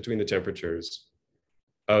difference between the temperatures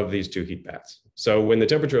of these two heat baths. So when the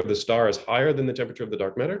temperature of the star is higher than the temperature of the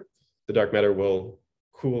dark matter will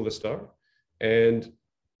cool the star. And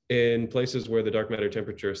in places where the dark matter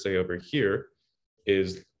temperature, say over here,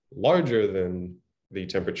 is larger than the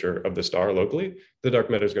temperature of the star locally, the dark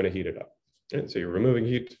matter is going to heat it up. And so you're removing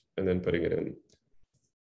heat and then putting it in.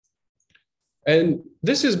 And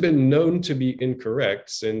this has been known to be incorrect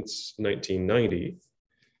since 1990.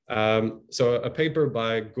 So a paper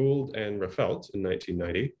by Gould and Raffelt in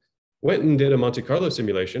 1990 went and did a Monte Carlo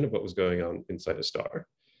simulation of what was going on inside a star.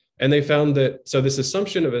 And they found that, so this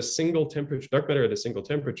assumption of a single temperature, dark matter at a single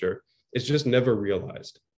temperature, is just never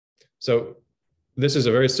realized. So this is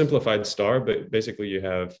a very simplified star, but basically you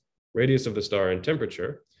have radius of the star and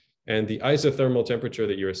temperature. And the isothermal temperature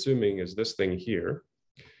that you're assuming is this thing here.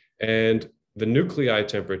 And the nuclei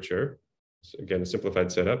temperature, so again, a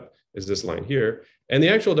simplified setup, is this line here. And the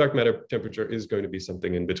actual dark matter temperature is going to be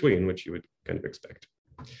something in between, which you would kind of expect.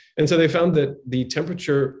 And so they found that the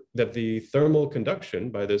temperature, that the thermal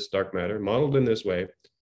conduction by this dark matter modeled in this way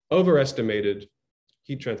overestimated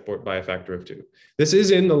heat transport by a factor of 2. This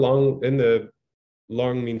is in the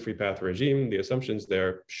long mean free path regime. The assumptions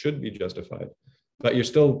there should be justified, but you're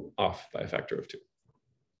still off by a factor of 2.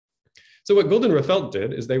 So what Gould and Raffelt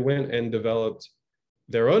did is they went and developed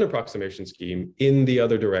their own approximation scheme in the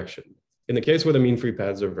other direction. In the case where the mean free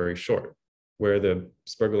paths are very short, where the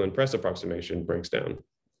Spergel and Press approximation breaks down.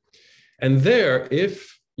 And there,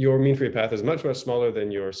 if your mean free path is much, much smaller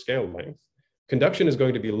than your scale length, conduction is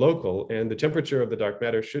going to be local, and the temperature of the dark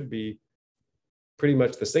matter should be pretty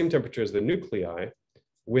much the same temperature as the nuclei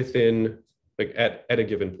within, like at a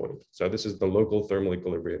given point. So this is the local thermal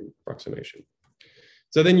equilibrium approximation.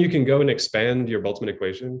 So then you can go and expand your Boltzmann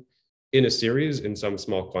equation in a series in some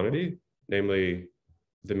small quantity, namely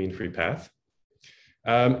the mean free path.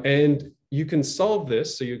 And you can solve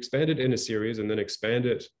this. So you expand it in a series and then expand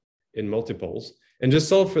it in multiples and just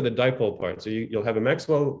solve for the dipole part. So you'll have a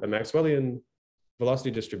Maxwellian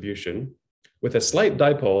velocity distribution with a slight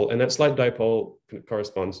dipole, and that slight dipole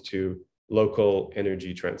corresponds to local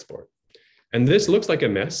energy transport. And this looks like a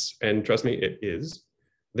mess, and trust me, it is.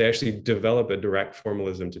 They actually develop a Dirac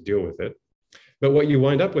formalism to deal with it. But what you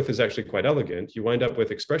wind up with is actually quite elegant. You wind up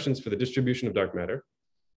with expressions for the distribution of dark matter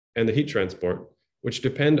and the heat transport, which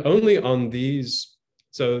depend only on these.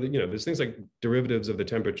 So, there's things like derivatives of the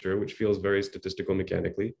temperature, which feels very statistical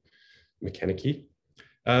mechanicky.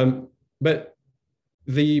 But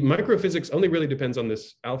the microphysics only really depends on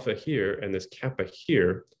this alpha here and this kappa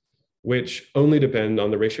here, which only depend on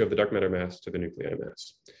the ratio of the dark matter mass to the nuclei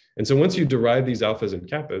mass. And so once you derive these alphas and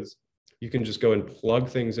kappas, you can just go and plug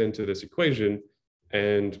things into this equation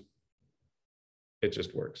and it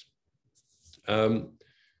just works.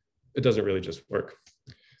 It doesn't really just work.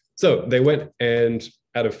 So they went and,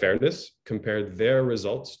 out of fairness, compared their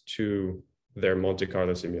results to their Monte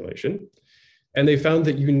Carlo simulation. And they found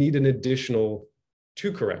that you need an additional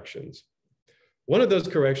 2 corrections. One of those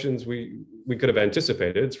corrections we could have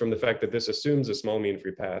anticipated. It's from the fact that this assumes a small mean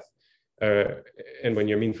free path. And when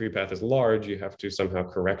your mean free path is large, you have to somehow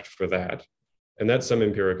correct for that. And that's some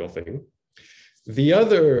empirical thing. The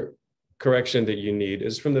other correction that you need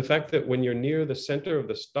is from the fact that when you're near the center of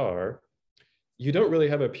the star, you don't really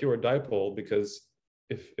have a pure dipole, because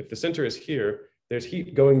if the center is here, there's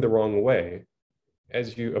heat going the wrong way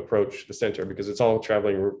as you approach the center, because it's all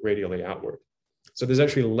traveling radially outward. So there's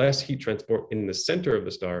actually less heat transport in the center of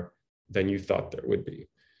the star than you thought there would be.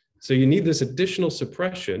 So you need this additional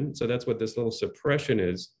suppression. So that's what this little suppression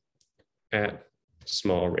is at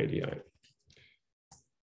small radii.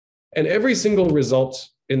 And every single result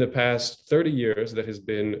in the past 30 years that has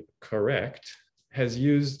been correct has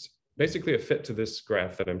used basically a fit to this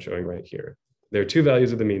graph that I'm showing right here. There are 2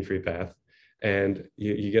 values of the mean free path, and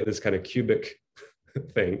you get this kind of cubic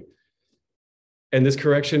thing. And this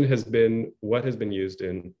correction has been what has been used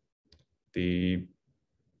in the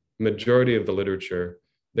majority of the literature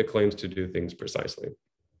that claims to do things precisely.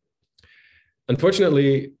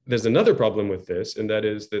 Unfortunately, there's another problem with this, and that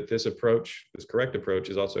is that this approach, this correct approach,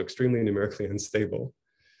 is also extremely numerically unstable.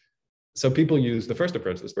 So people use the first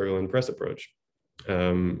approach, the Spergel and Press approach,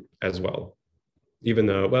 as well. Even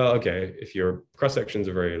though, well, okay, if your cross sections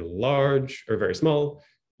are very large or very small,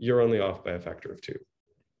 you're only off by a factor of 2.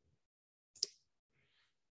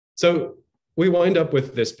 So we wind up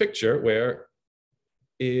with this picture where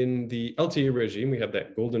in the LTE regime, we have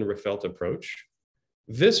that Golden-Refelt approach.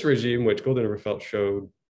 This regime, which Golden-Refelt showed,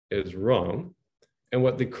 is wrong. And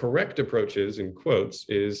what the correct approach is, in quotes,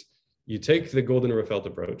 is you take the Golden-Refelt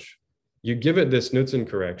approach, you give it this Knudsen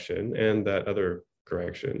correction and that other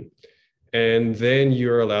correction, and then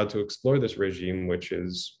you're allowed to explore this regime, which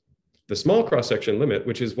is the small cross-section limit,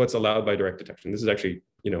 which is what's allowed by direct detection. This is actually,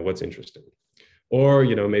 what's interesting. Or,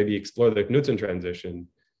 maybe explore the Knudsen transition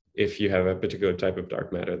if you have a particular type of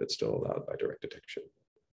dark matter that's still allowed by direct detection.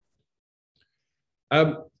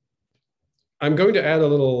 I'm going to add a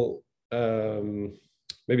little,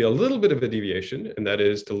 maybe a little bit of a deviation, and that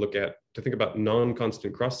is to think about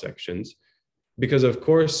non-constant cross-sections, because of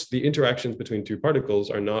course the interactions between two particles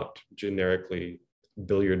are not generically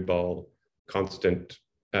billiard ball constant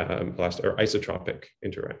or isotropic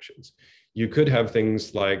interactions. You could have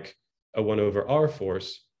things like a 1/r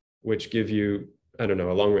force, which give you, I don't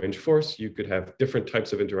know, a long-range force. You could have different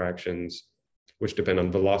types of interactions which depend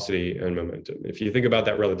on velocity and momentum. If you think about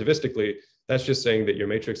that relativistically, that's just saying that your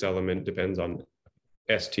matrix element depends on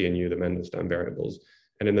S, T, and U, the Mandelstam variables.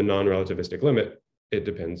 And in the non-relativistic limit, it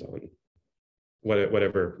depends on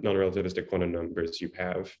whatever non-relativistic quantum numbers you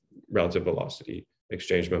have, relative velocity,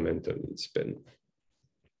 exchange momentum, and spin.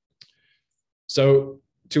 So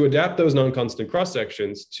to adapt those non-constant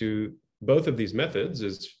cross-sections to both of these methods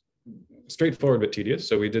is straightforward but tedious.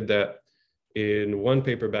 So we did that in one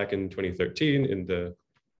paper back in 2013 in the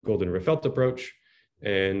Golden-Refelt approach.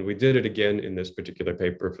 And we did it again in this particular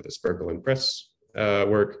paper for the Spergel and Press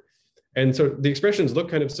work. And so the expressions look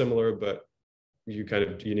kind of similar, but you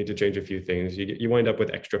need to change a few things. You wind up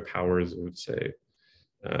with extra powers, I would say,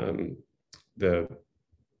 the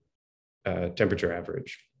temperature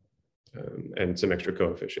average, and some extra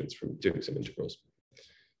coefficients from doing some integrals.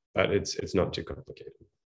 But it's not too complicated.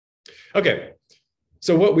 Okay,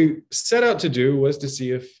 so what we set out to do was to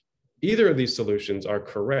see if either of these solutions are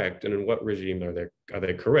correct, and in what regime are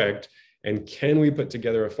they correct, and can we put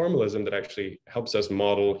together a formalism that actually helps us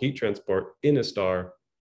model heat transport in a star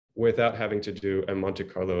without having to do a Monte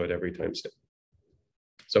Carlo at every time step.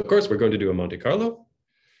 So of course, we're going to do a Monte Carlo.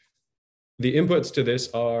 The inputs to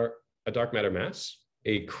this are a dark matter mass,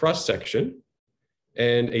 a cross-section,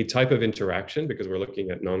 and a type of interaction, because we're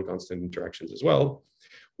looking at non-constant interactions as well.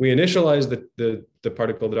 We initialize the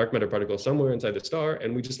particle, the dark matter particle, somewhere inside the star,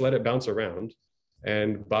 and we just let it bounce around.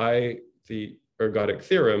 And by the ergodic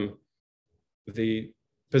theorem, the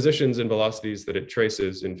positions and velocities that it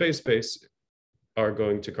traces in phase space are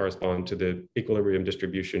going to correspond to the equilibrium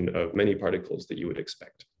distribution of many particles that you would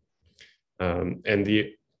expect.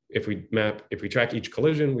 If we track each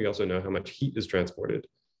collision, we also know how much heat is transported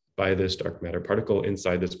by this dark matter particle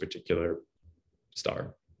inside this particular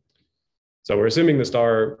star. So we're assuming the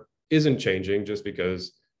star isn't changing just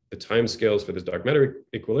because the timescales for this dark matter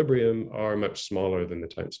equilibrium are much smaller than the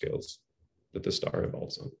timescales that the star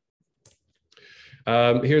evolves on.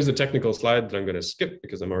 Here's a technical slide that I'm going to skip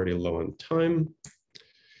because I'm already low on time.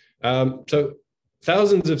 So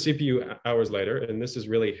thousands of CPU hours later, and this is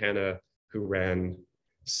really Hannah, who ran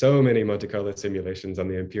so many Monte Carlo simulations on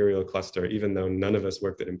the Imperial cluster, even though none of us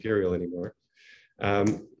worked at Imperial anymore.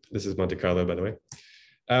 This is Monte Carlo, by the way.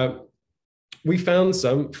 We found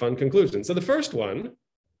some fun conclusions. So the first one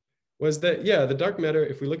was that, yeah, the dark matter,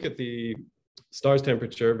 if we look at the star's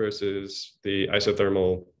temperature versus the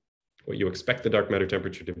isothermal, what you expect the dark matter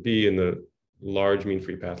temperature to be in the large mean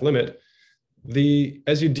free path limit,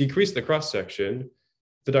 as you decrease the cross-section,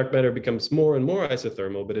 the dark matter becomes more and more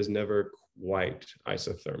isothermal, but is never quite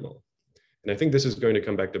isothermal. And I think this is going to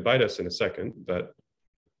come back to bite us in a second, but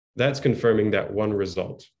that's confirming that one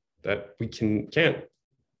result, that we can't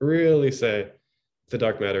really say the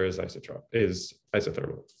dark matter is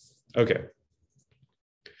isothermal. Okay.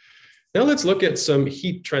 Now let's look at some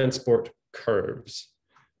heat transport curves.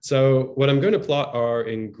 So what I'm going to plot are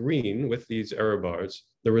in green with these error bars,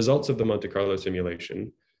 the results of the Monte Carlo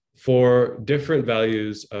simulation for different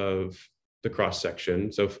values of the cross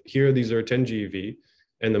section. So here, these are 10 GeV,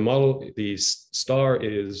 and the star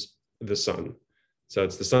is the sun. So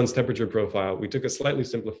it's the sun's temperature profile. We took a slightly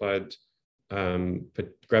simplified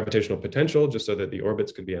gravitational potential just so that the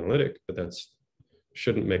orbits could be analytic, but that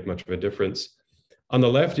shouldn't make much of a difference. On the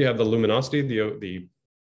left, you have the luminosity, the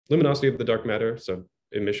luminosity of the dark matter, so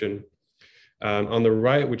emission. On the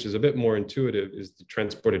right, which is a bit more intuitive, is the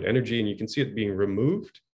transported energy, and you can see it being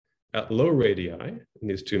removed at low radii in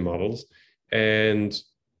these two models and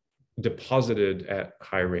deposited at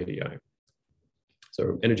high radii.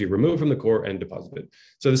 So energy removed from the core and deposited.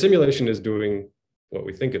 So the simulation is doing what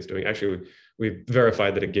we think it's doing. Actually, we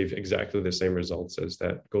verified that it gave exactly the same results as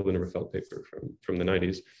that Golden-Reffelt paper from the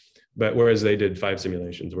 90s. But whereas they did 5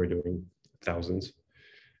 simulations, we're doing thousands.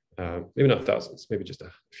 Maybe not thousands, maybe just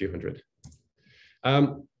a few hundred.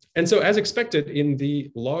 And so as expected in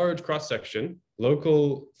the large cross-section,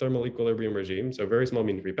 local thermal equilibrium regime, so very small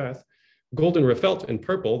mean free path, Golden-Reffelt in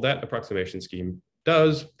purple, that approximation scheme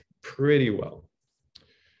does pretty well.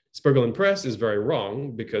 Spergel and Press is very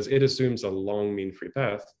wrong because it assumes a long mean free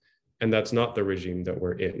path, and that's not the regime that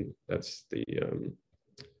we're in. That's the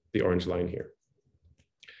orange line here.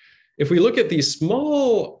 If we look at these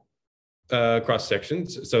small cross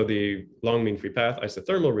sections, so the long mean free path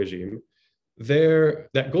isothermal regime,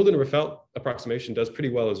 that Golden-Reffelt approximation does pretty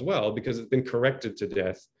well as well because it's been corrected to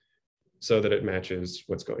death so that it matches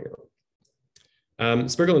what's going on.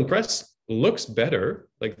 Spergel and Press looks better,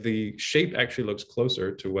 like the shape actually looks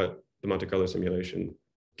closer to what the Monte Carlo simulation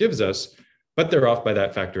gives us, but they're off by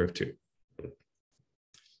that factor of 2.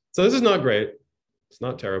 So this is not great, it's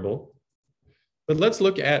not terrible, but let's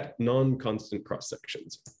look at non-constant cross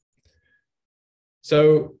sections.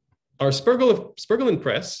 So our Spergel and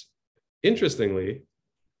Press, interestingly,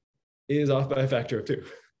 is off by a factor of 2.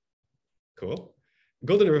 Cool.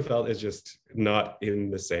 Golden-Reffelt is just not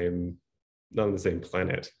on the same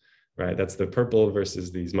planet, right? That's the purple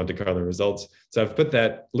versus these Monte Carlo results. So I've put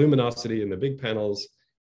that luminosity in the big panels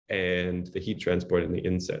and the heat transport in the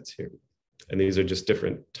insets here. And these are just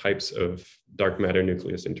different types of dark matter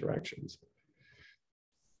nucleus interactions.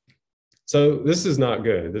 So this is not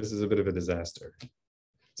good. This is a bit of a disaster.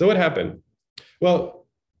 So what happened? Well,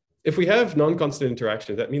 if we have non-constant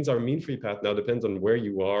interactions, that means our mean free path now depends on where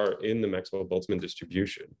you are in the Maxwell-Boltzmann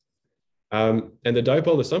distribution. And the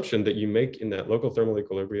dipole assumption that you make in that local thermal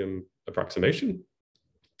equilibrium approximation,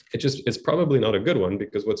 it's probably not a good one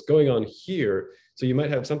because what's going on here, so you might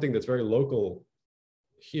have something that's very local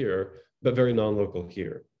here, but very non-local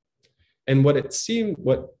here. And what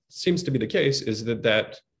seems to be the case is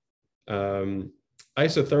that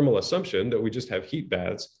isothermal assumption that we just have heat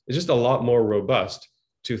baths is just a lot more robust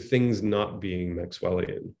to things not being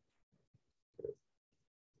Maxwellian.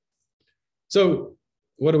 So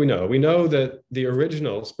what do we know? We know that the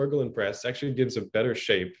original Spergel and Press actually gives a better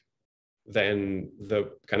shape than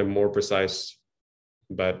the kind of more precise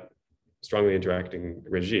but strongly interacting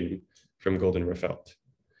regime from Golden-Reffelt.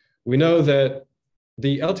 We know that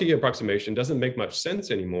the LTE approximation doesn't make much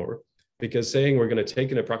sense anymore because saying we're going to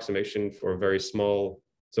take an approximation for very small,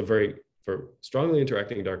 for strongly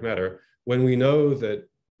interacting dark matter, when we know that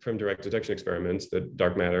from direct detection experiments that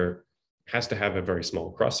dark matter has to have a very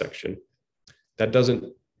small cross-section, that doesn't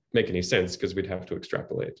make any sense because we'd have to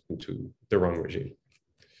extrapolate into the wrong regime.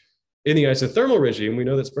 In the isothermal regime, we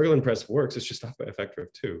know that Spergel and Press works, it's just off by a factor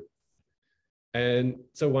of 2. And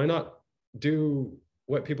so why not do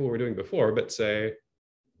what people were doing before, but say,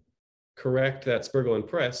 correct that Spergel and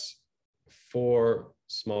Press for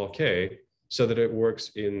small k so that it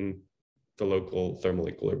works in the local thermal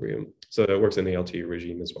equilibrium, so that it works in the LTE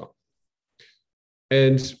regime as well.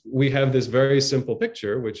 And we have this very simple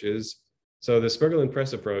picture, which is, so the Spergel and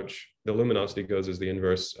Press approach, the luminosity goes as the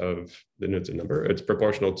inverse of the Knudsen number. It's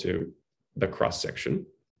proportional to the cross-section.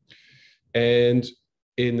 And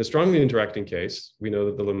in the strongly interacting case, we know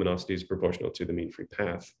that the luminosity is proportional to the mean free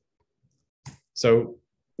path. So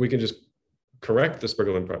we can just correct the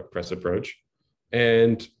Spergel and Press approach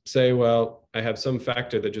and say, well, I have some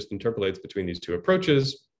factor that just interpolates between these two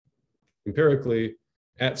approaches. Empirically,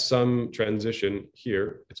 at some transition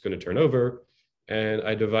here, it's going to turn over. And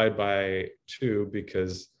I divide by 2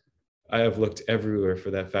 because I have looked everywhere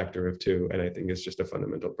for that factor of 2. And I think it's just a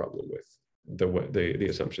fundamental problem with the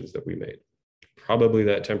assumptions that we made. Probably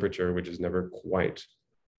that temperature, which is never quite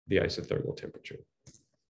the isothermal temperature.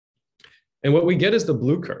 And what we get is the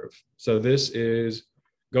blue curve. So this is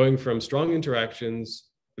going from strong interactions,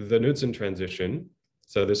 the Knudsen transition.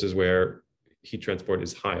 So this is where heat transport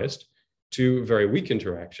is highest, to very weak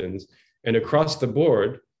interactions. And across the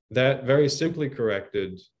board, that very simply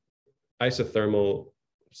corrected isothermal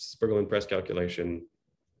Spergel and Press calculation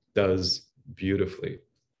does beautifully.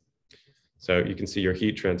 So you can see your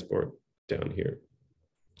heat transport down here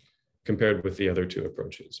compared with the other 2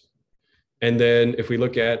 approaches. And then if we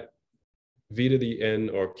look at V to the N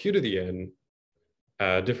or Q to the N,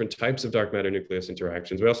 different types of dark matter nucleus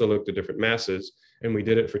interactions, we also looked at different masses, and we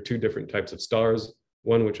did it for 2 different types of stars,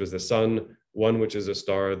 one which was the sun, one which is a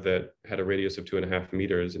star that had a radius of 2.5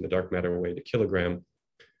 meters in the dark matter weight a kilogram,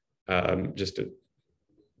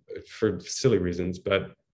 for silly reasons,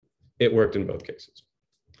 but it worked in both cases.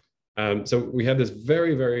 So we have this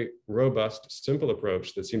very, very robust, simple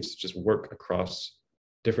approach that seems to just work across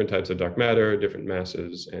different types of dark matter, different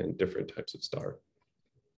masses, and different types of star.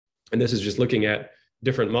 And this is just looking at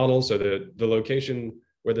different models. So the location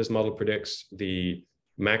where this model predicts the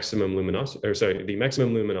maximum luminosity, or sorry, the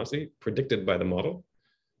maximum luminosity predicted by the model.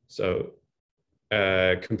 So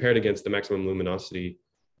compared against the maximum luminosity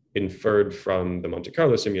inferred from the Monte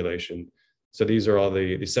Carlo simulation. So these are all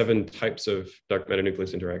the 7 types of dark matter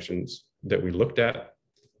nucleus interactions that we looked at.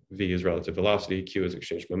 V is relative velocity, Q is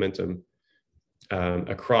exchange momentum,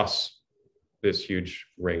 across this huge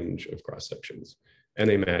range of cross sections. And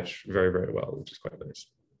they match very, very well, which is quite nice.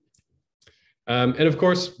 And of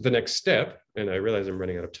course, the next step, and I realize I'm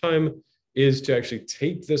running out of time, is to actually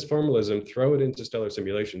take this formalism, throw it into stellar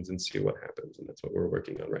simulations and see what happens. And that's what we're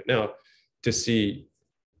working on right now, to see,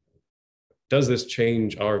 does this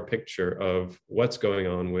change our picture of what's going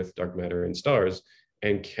on with dark matter and stars?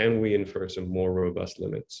 And can we infer some more robust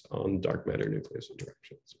limits on dark matter nucleus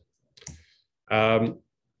interactions?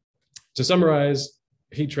 To summarize,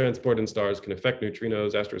 heat transport in stars can affect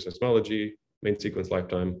neutrinos, astroseismology, main sequence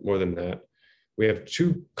lifetime, more than that. We have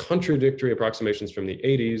 2 contradictory approximations from the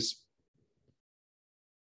 80s.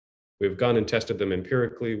 We've gone and tested them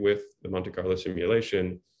empirically with the Monte Carlo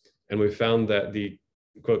simulation, and we've found that the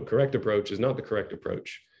quote correct approach is not the correct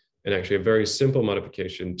approach, and actually a very simple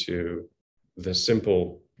modification to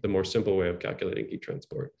the more simple way of calculating heat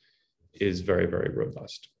transport is very, very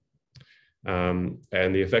robust. And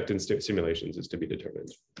the effect in simulations is to be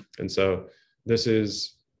determined. And so this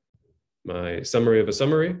is my summary of a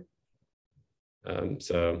summary.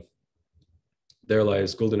 So there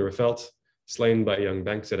lies Gould and Rafelt, slain by young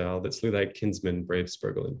Banks et al., that slew thy kinsman, brave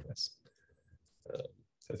Spergel and Press.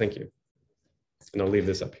 So thank you. And I'll leave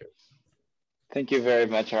this up here. Thank you very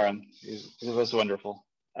much, Aaron. It was wonderful.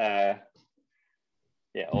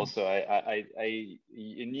 Yeah, also, I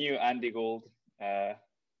knew Andy Gould. I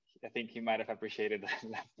think he might have appreciated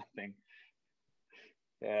that thing.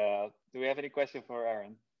 Do we have any question for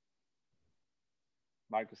Aaron?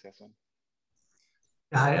 Marcus has one.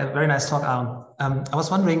 Hi, a very nice talk, Aaron. I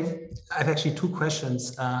was wondering, I have actually 2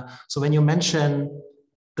 questions. So when you mention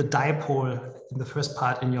the dipole in the first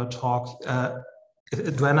part in your talk,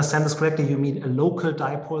 do I understand this correctly? You mean a local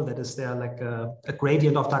dipole, that is there like a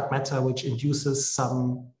gradient of dark matter which induces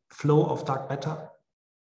some flow of dark matter?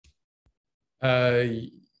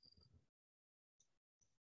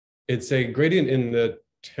 It's a gradient in the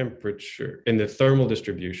temperature, in the thermal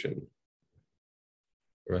distribution.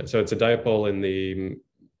 Right, so it's a dipole in the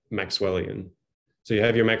Maxwellian. So you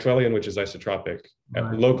have your Maxwellian, which is isotropic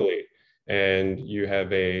locally, and you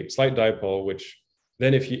have a slight dipole, which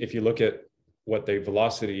then if you look at what the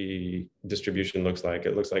velocity distribution looks like,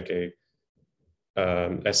 it looks like a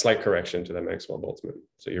slight correction to the Maxwell-Boltzmann.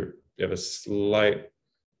 So you have a slight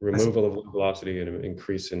removal of low velocity and an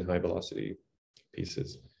increase in high velocity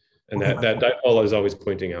pieces, and that dipole is always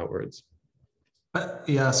pointing outwards.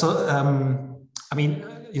 Yeah, so I mean,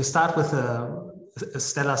 you start with a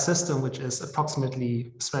stellar system, which is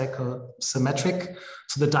approximately spherical symmetric.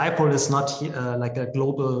 So the dipole is not like a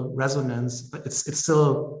global resonance, but it's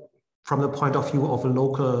still from the point of view of a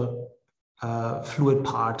local fluid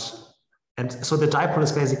part. And so the dipole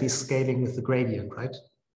is basically scaling with the gradient, right?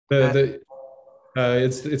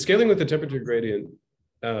 It's scaling with the temperature gradient,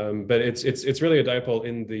 but it's really a dipole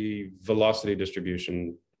in the velocity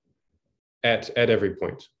distribution at every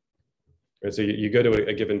point. Right, so you go to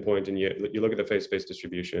a given point and you look at the phase space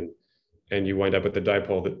distribution, and you wind up with the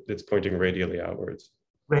dipole that's pointing radially outwards.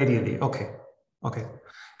 Radially, okay.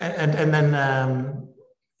 And then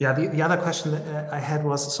yeah, the other question that I had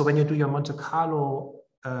was, so when you do your Monte Carlo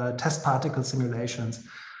test particle simulations,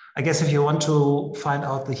 I guess if you want to find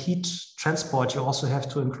out the heat transport, you also have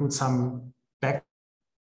to include some back.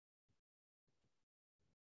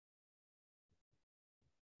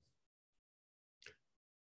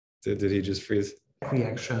 Did he just freeze?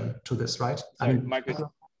 Reaction to this, right? Sorry, Marcus.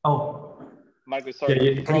 Oh. Marcus,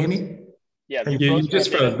 sorry. Yeah, can you hear me? Yeah, you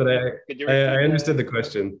just froze, but I understood the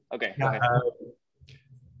question. Okay. Yeah.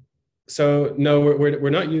 So no, we're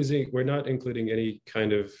not including any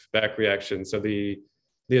kind of back reaction. So the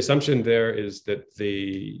assumption there is that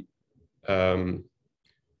the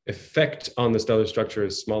effect on the stellar structure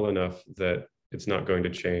is small enough that it's not going to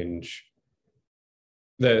change.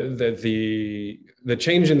 The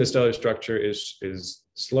change in the stellar structure is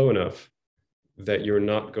slow enough that you're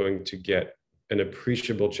not going to get an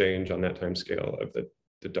appreciable change on that time scale of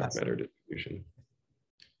the dark matter distribution.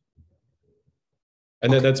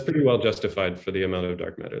 And that's pretty well justified for the amount of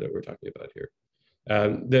dark matter that we're talking about here.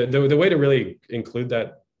 The way to really include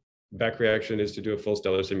that back reaction is to do a full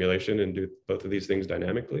stellar simulation and do both of these things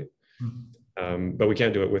dynamically. But we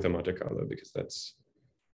can't do it with a Monte Carlo because that's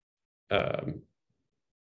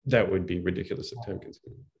that would be ridiculously time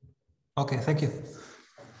consuming. Okay, thank you.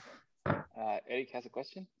 Eric has a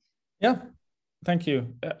question. Yeah, thank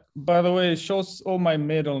you. By the way, it shows all my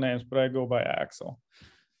middle names, but I go by Axel.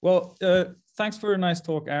 Well, thanks for a nice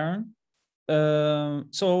talk, Aaron.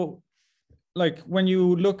 So, like when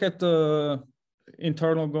you look at the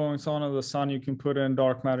internal goings on of the sun, you can put in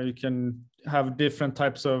dark matter. You can have different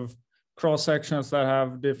types of cross sections that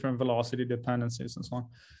have different velocity dependencies and so on.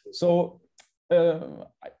 So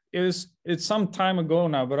it's some time ago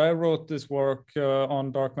now, but I wrote this work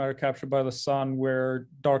on dark matter captured by the sun, where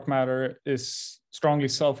dark matter is strongly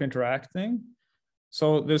self-interacting.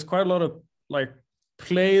 So there's quite a lot of like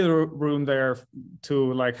play room there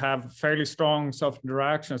to like have fairly strong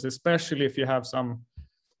self-interactions, especially if you have some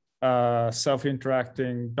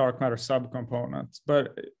self-interacting dark matter subcomponents.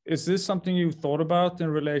 But is this something you've thought about in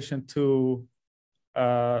relation to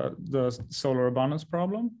the solar abundance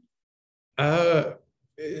problem? I've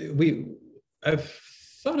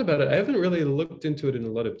thought about it. I haven't really looked into it in a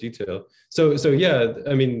lot of detail. So yeah,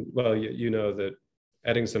 I mean, well, you know that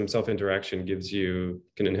adding some self-interaction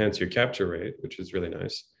can enhance your capture rate, which is really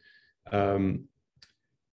nice.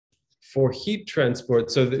 For heat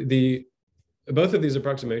transport, so both of these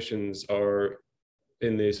approximations are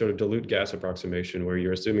in the sort of dilute gas approximation, where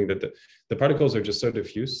you're assuming that the particles are just so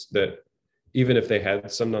diffuse that even if they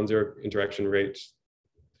had some non-zero interaction rate,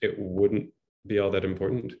 it wouldn't be all that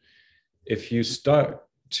important. If you start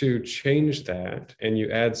to change that and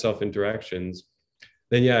you add self-interactions,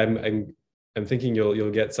 then yeah, I'm thinking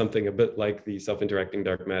you'll get something a bit like the self-interacting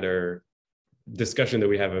dark matter discussion that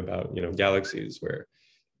we have about, you know, galaxies, where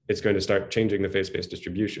it's going to start changing the phase space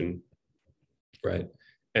distribution, right?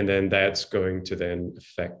 And then that's going to then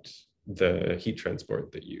affect the heat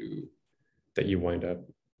transport that you wind up,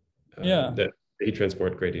 the heat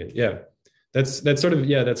transport gradient. Yeah, that's sort of,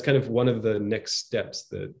 yeah, that's kind of one of the next steps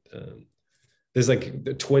that there's like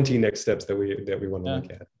the 20 next steps that we want to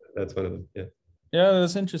look at. That's one of them. Yeah. Yeah,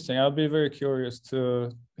 that's interesting. I'll be very curious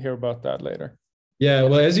to hear about that later. Yeah,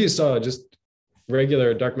 well, as you saw, just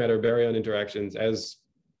regular dark matter baryon interactions, as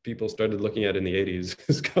people started looking at in the 80s,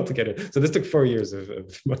 is complicated. So this took 4 years of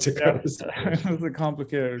Monte Carlo. Yeah, it was a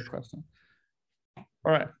complicated question.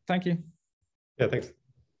 All right, thank you. Yeah, thanks.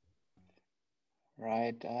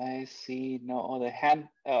 Right, I see no other hand.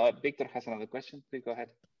 Victor has another question. Please go ahead.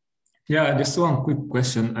 Yeah, just one quick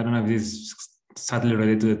question. I don't know if this is sadly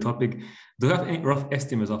related to the topic. Do you have any rough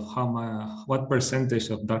estimates of what percentage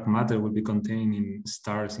of dark matter will be contained in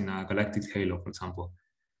stars in a galactic halo, for example?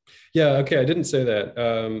 Yeah, okay, I didn't say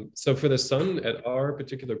that. So for the sun at our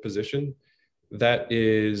particular position, that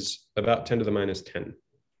is about 10 to the minus 10.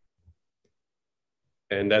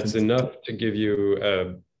 And that's enough to give you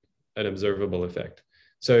an observable effect.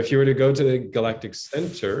 So if you were to go to the galactic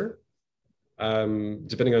center,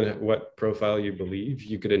 depending on what profile you believe,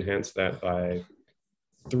 you could enhance that by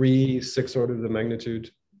 3-6 orders of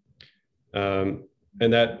magnitude. And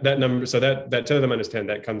that number, so that 10 to the minus 10,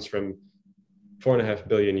 that comes from 4.5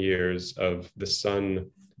 billion years of the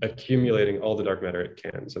sun accumulating all the dark matter it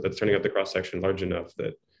can. So that's turning up the cross section large enough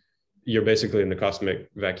that you're basically in the cosmic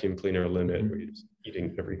vacuum cleaner limit, where you're just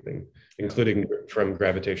eating everything, including from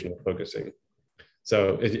gravitational focusing.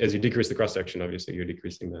 So as you decrease the cross section, obviously you're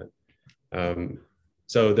decreasing that.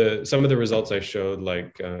 So some of the results I showed,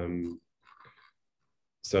 like,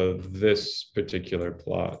 so this particular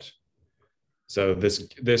plot, so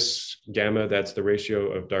this gamma, that's the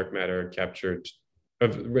ratio of dark matter captured,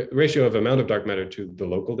 ratio of amount of dark matter to the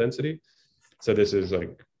local density. So this is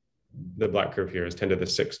like, the black curve here is 10 to the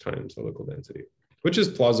 6 times the local density, which is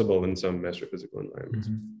plausible in some astrophysical environments.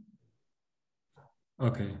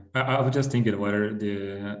 Okay, I was just thinking whether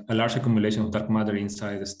a large accumulation of dark matter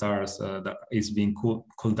inside the stars that is being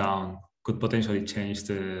cooled down could potentially change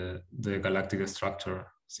the galactic structure,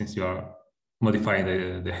 since you are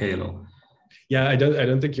modifying the halo. Yeah, I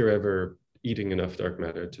don't think you're ever eating enough dark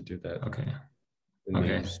matter to do that. Okay.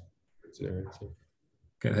 Okay.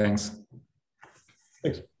 Okay, thanks.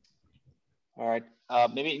 Thanks. All right.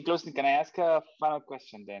 Maybe in closing, can I ask a final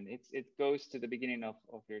question then? It goes to the beginning of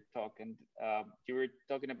your talk, and you were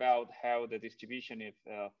talking about how the distribution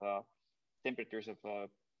of temperatures of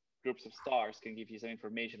groups of stars can give you some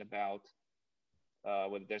information about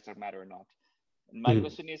whether there's dark matter or not. And my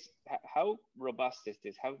question is, how robust is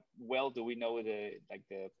this? How well do we know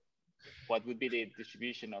what would be the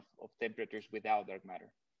distribution of temperatures without dark matter?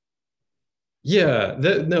 Yeah,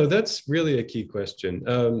 that's really a key question.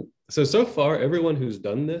 So far, everyone who's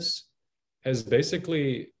done this has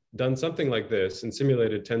basically done something like this and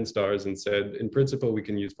simulated 10 stars and said, in principle, we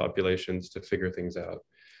can use populations to figure things out.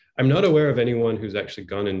 I'm not aware of anyone who's actually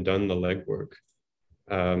gone and done the legwork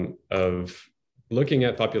of looking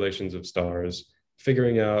at populations of stars,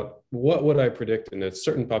 figuring out what would I predict in a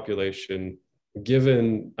certain population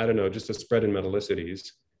given, I don't know, just a spread in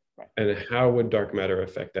metallicities, and how would dark matter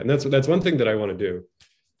affect that? And that's one thing that I want to do,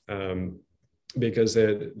 because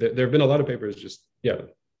there have been a lot of papers, just,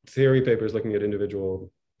 theory papers looking at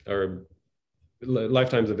individual or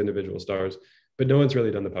lifetimes of individual stars, but no one's really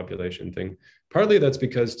done the population thing. Partly that's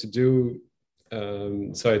because to do,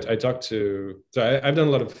 I've done a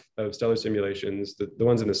lot of stellar simulations. The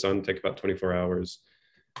ones in the sun take about 24 hours.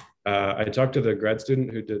 I talked to the grad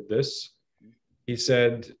student who did this. He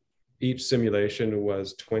said each simulation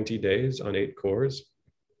was 20 days on 8 cores.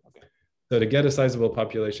 Okay. So to get a sizable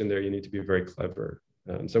population there, you need to be very clever.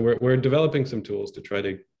 So we're developing some tools to try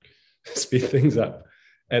to speed things up,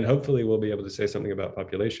 and hopefully we'll be able to say something about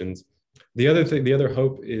populations. The other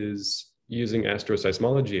hope is using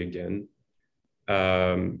astroseismology again,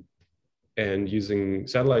 and using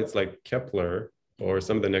satellites like Kepler or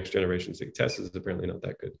some of the next generation TESS is apparently not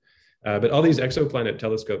that good. But all these exoplanet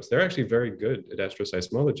telescopes, they're actually very good at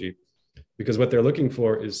astroseismology, because what they're looking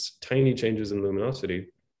for is tiny changes in luminosity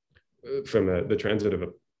from the transit of a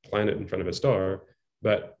planet in front of a star.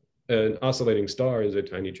 But an oscillating star is a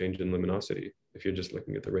tiny change in luminosity if you're just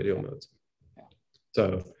looking at the radial modes.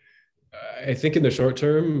 So I think in the short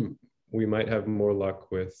term, we might have more luck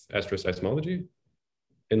with astroseismology.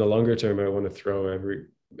 In the longer term, I want to throw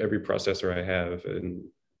every processor I have and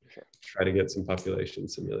try to get some population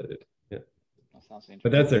simulated. Yeah. That sounds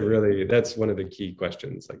interesting. But that's one of the key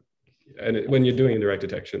questions. When you're doing indirect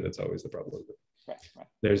detection, that's always the problem. Right.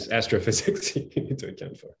 There's astrophysics you need to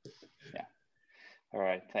account for. Yeah. All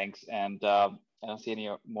right. Thanks. And I don't see any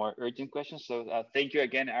more urgent questions. So thank you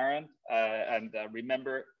again, Aaron. And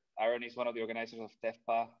remember, Aaron is one of the organizers of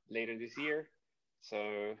TEFPA later this year.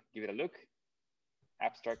 So give it a look.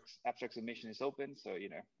 Abstract submission is open, so you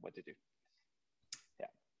know what to do. Yeah.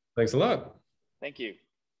 Thanks a lot. Thank you.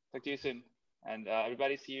 Talk to you soon. And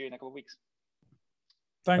everybody, see you in a couple of weeks.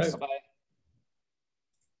 Thanks. Bye-bye.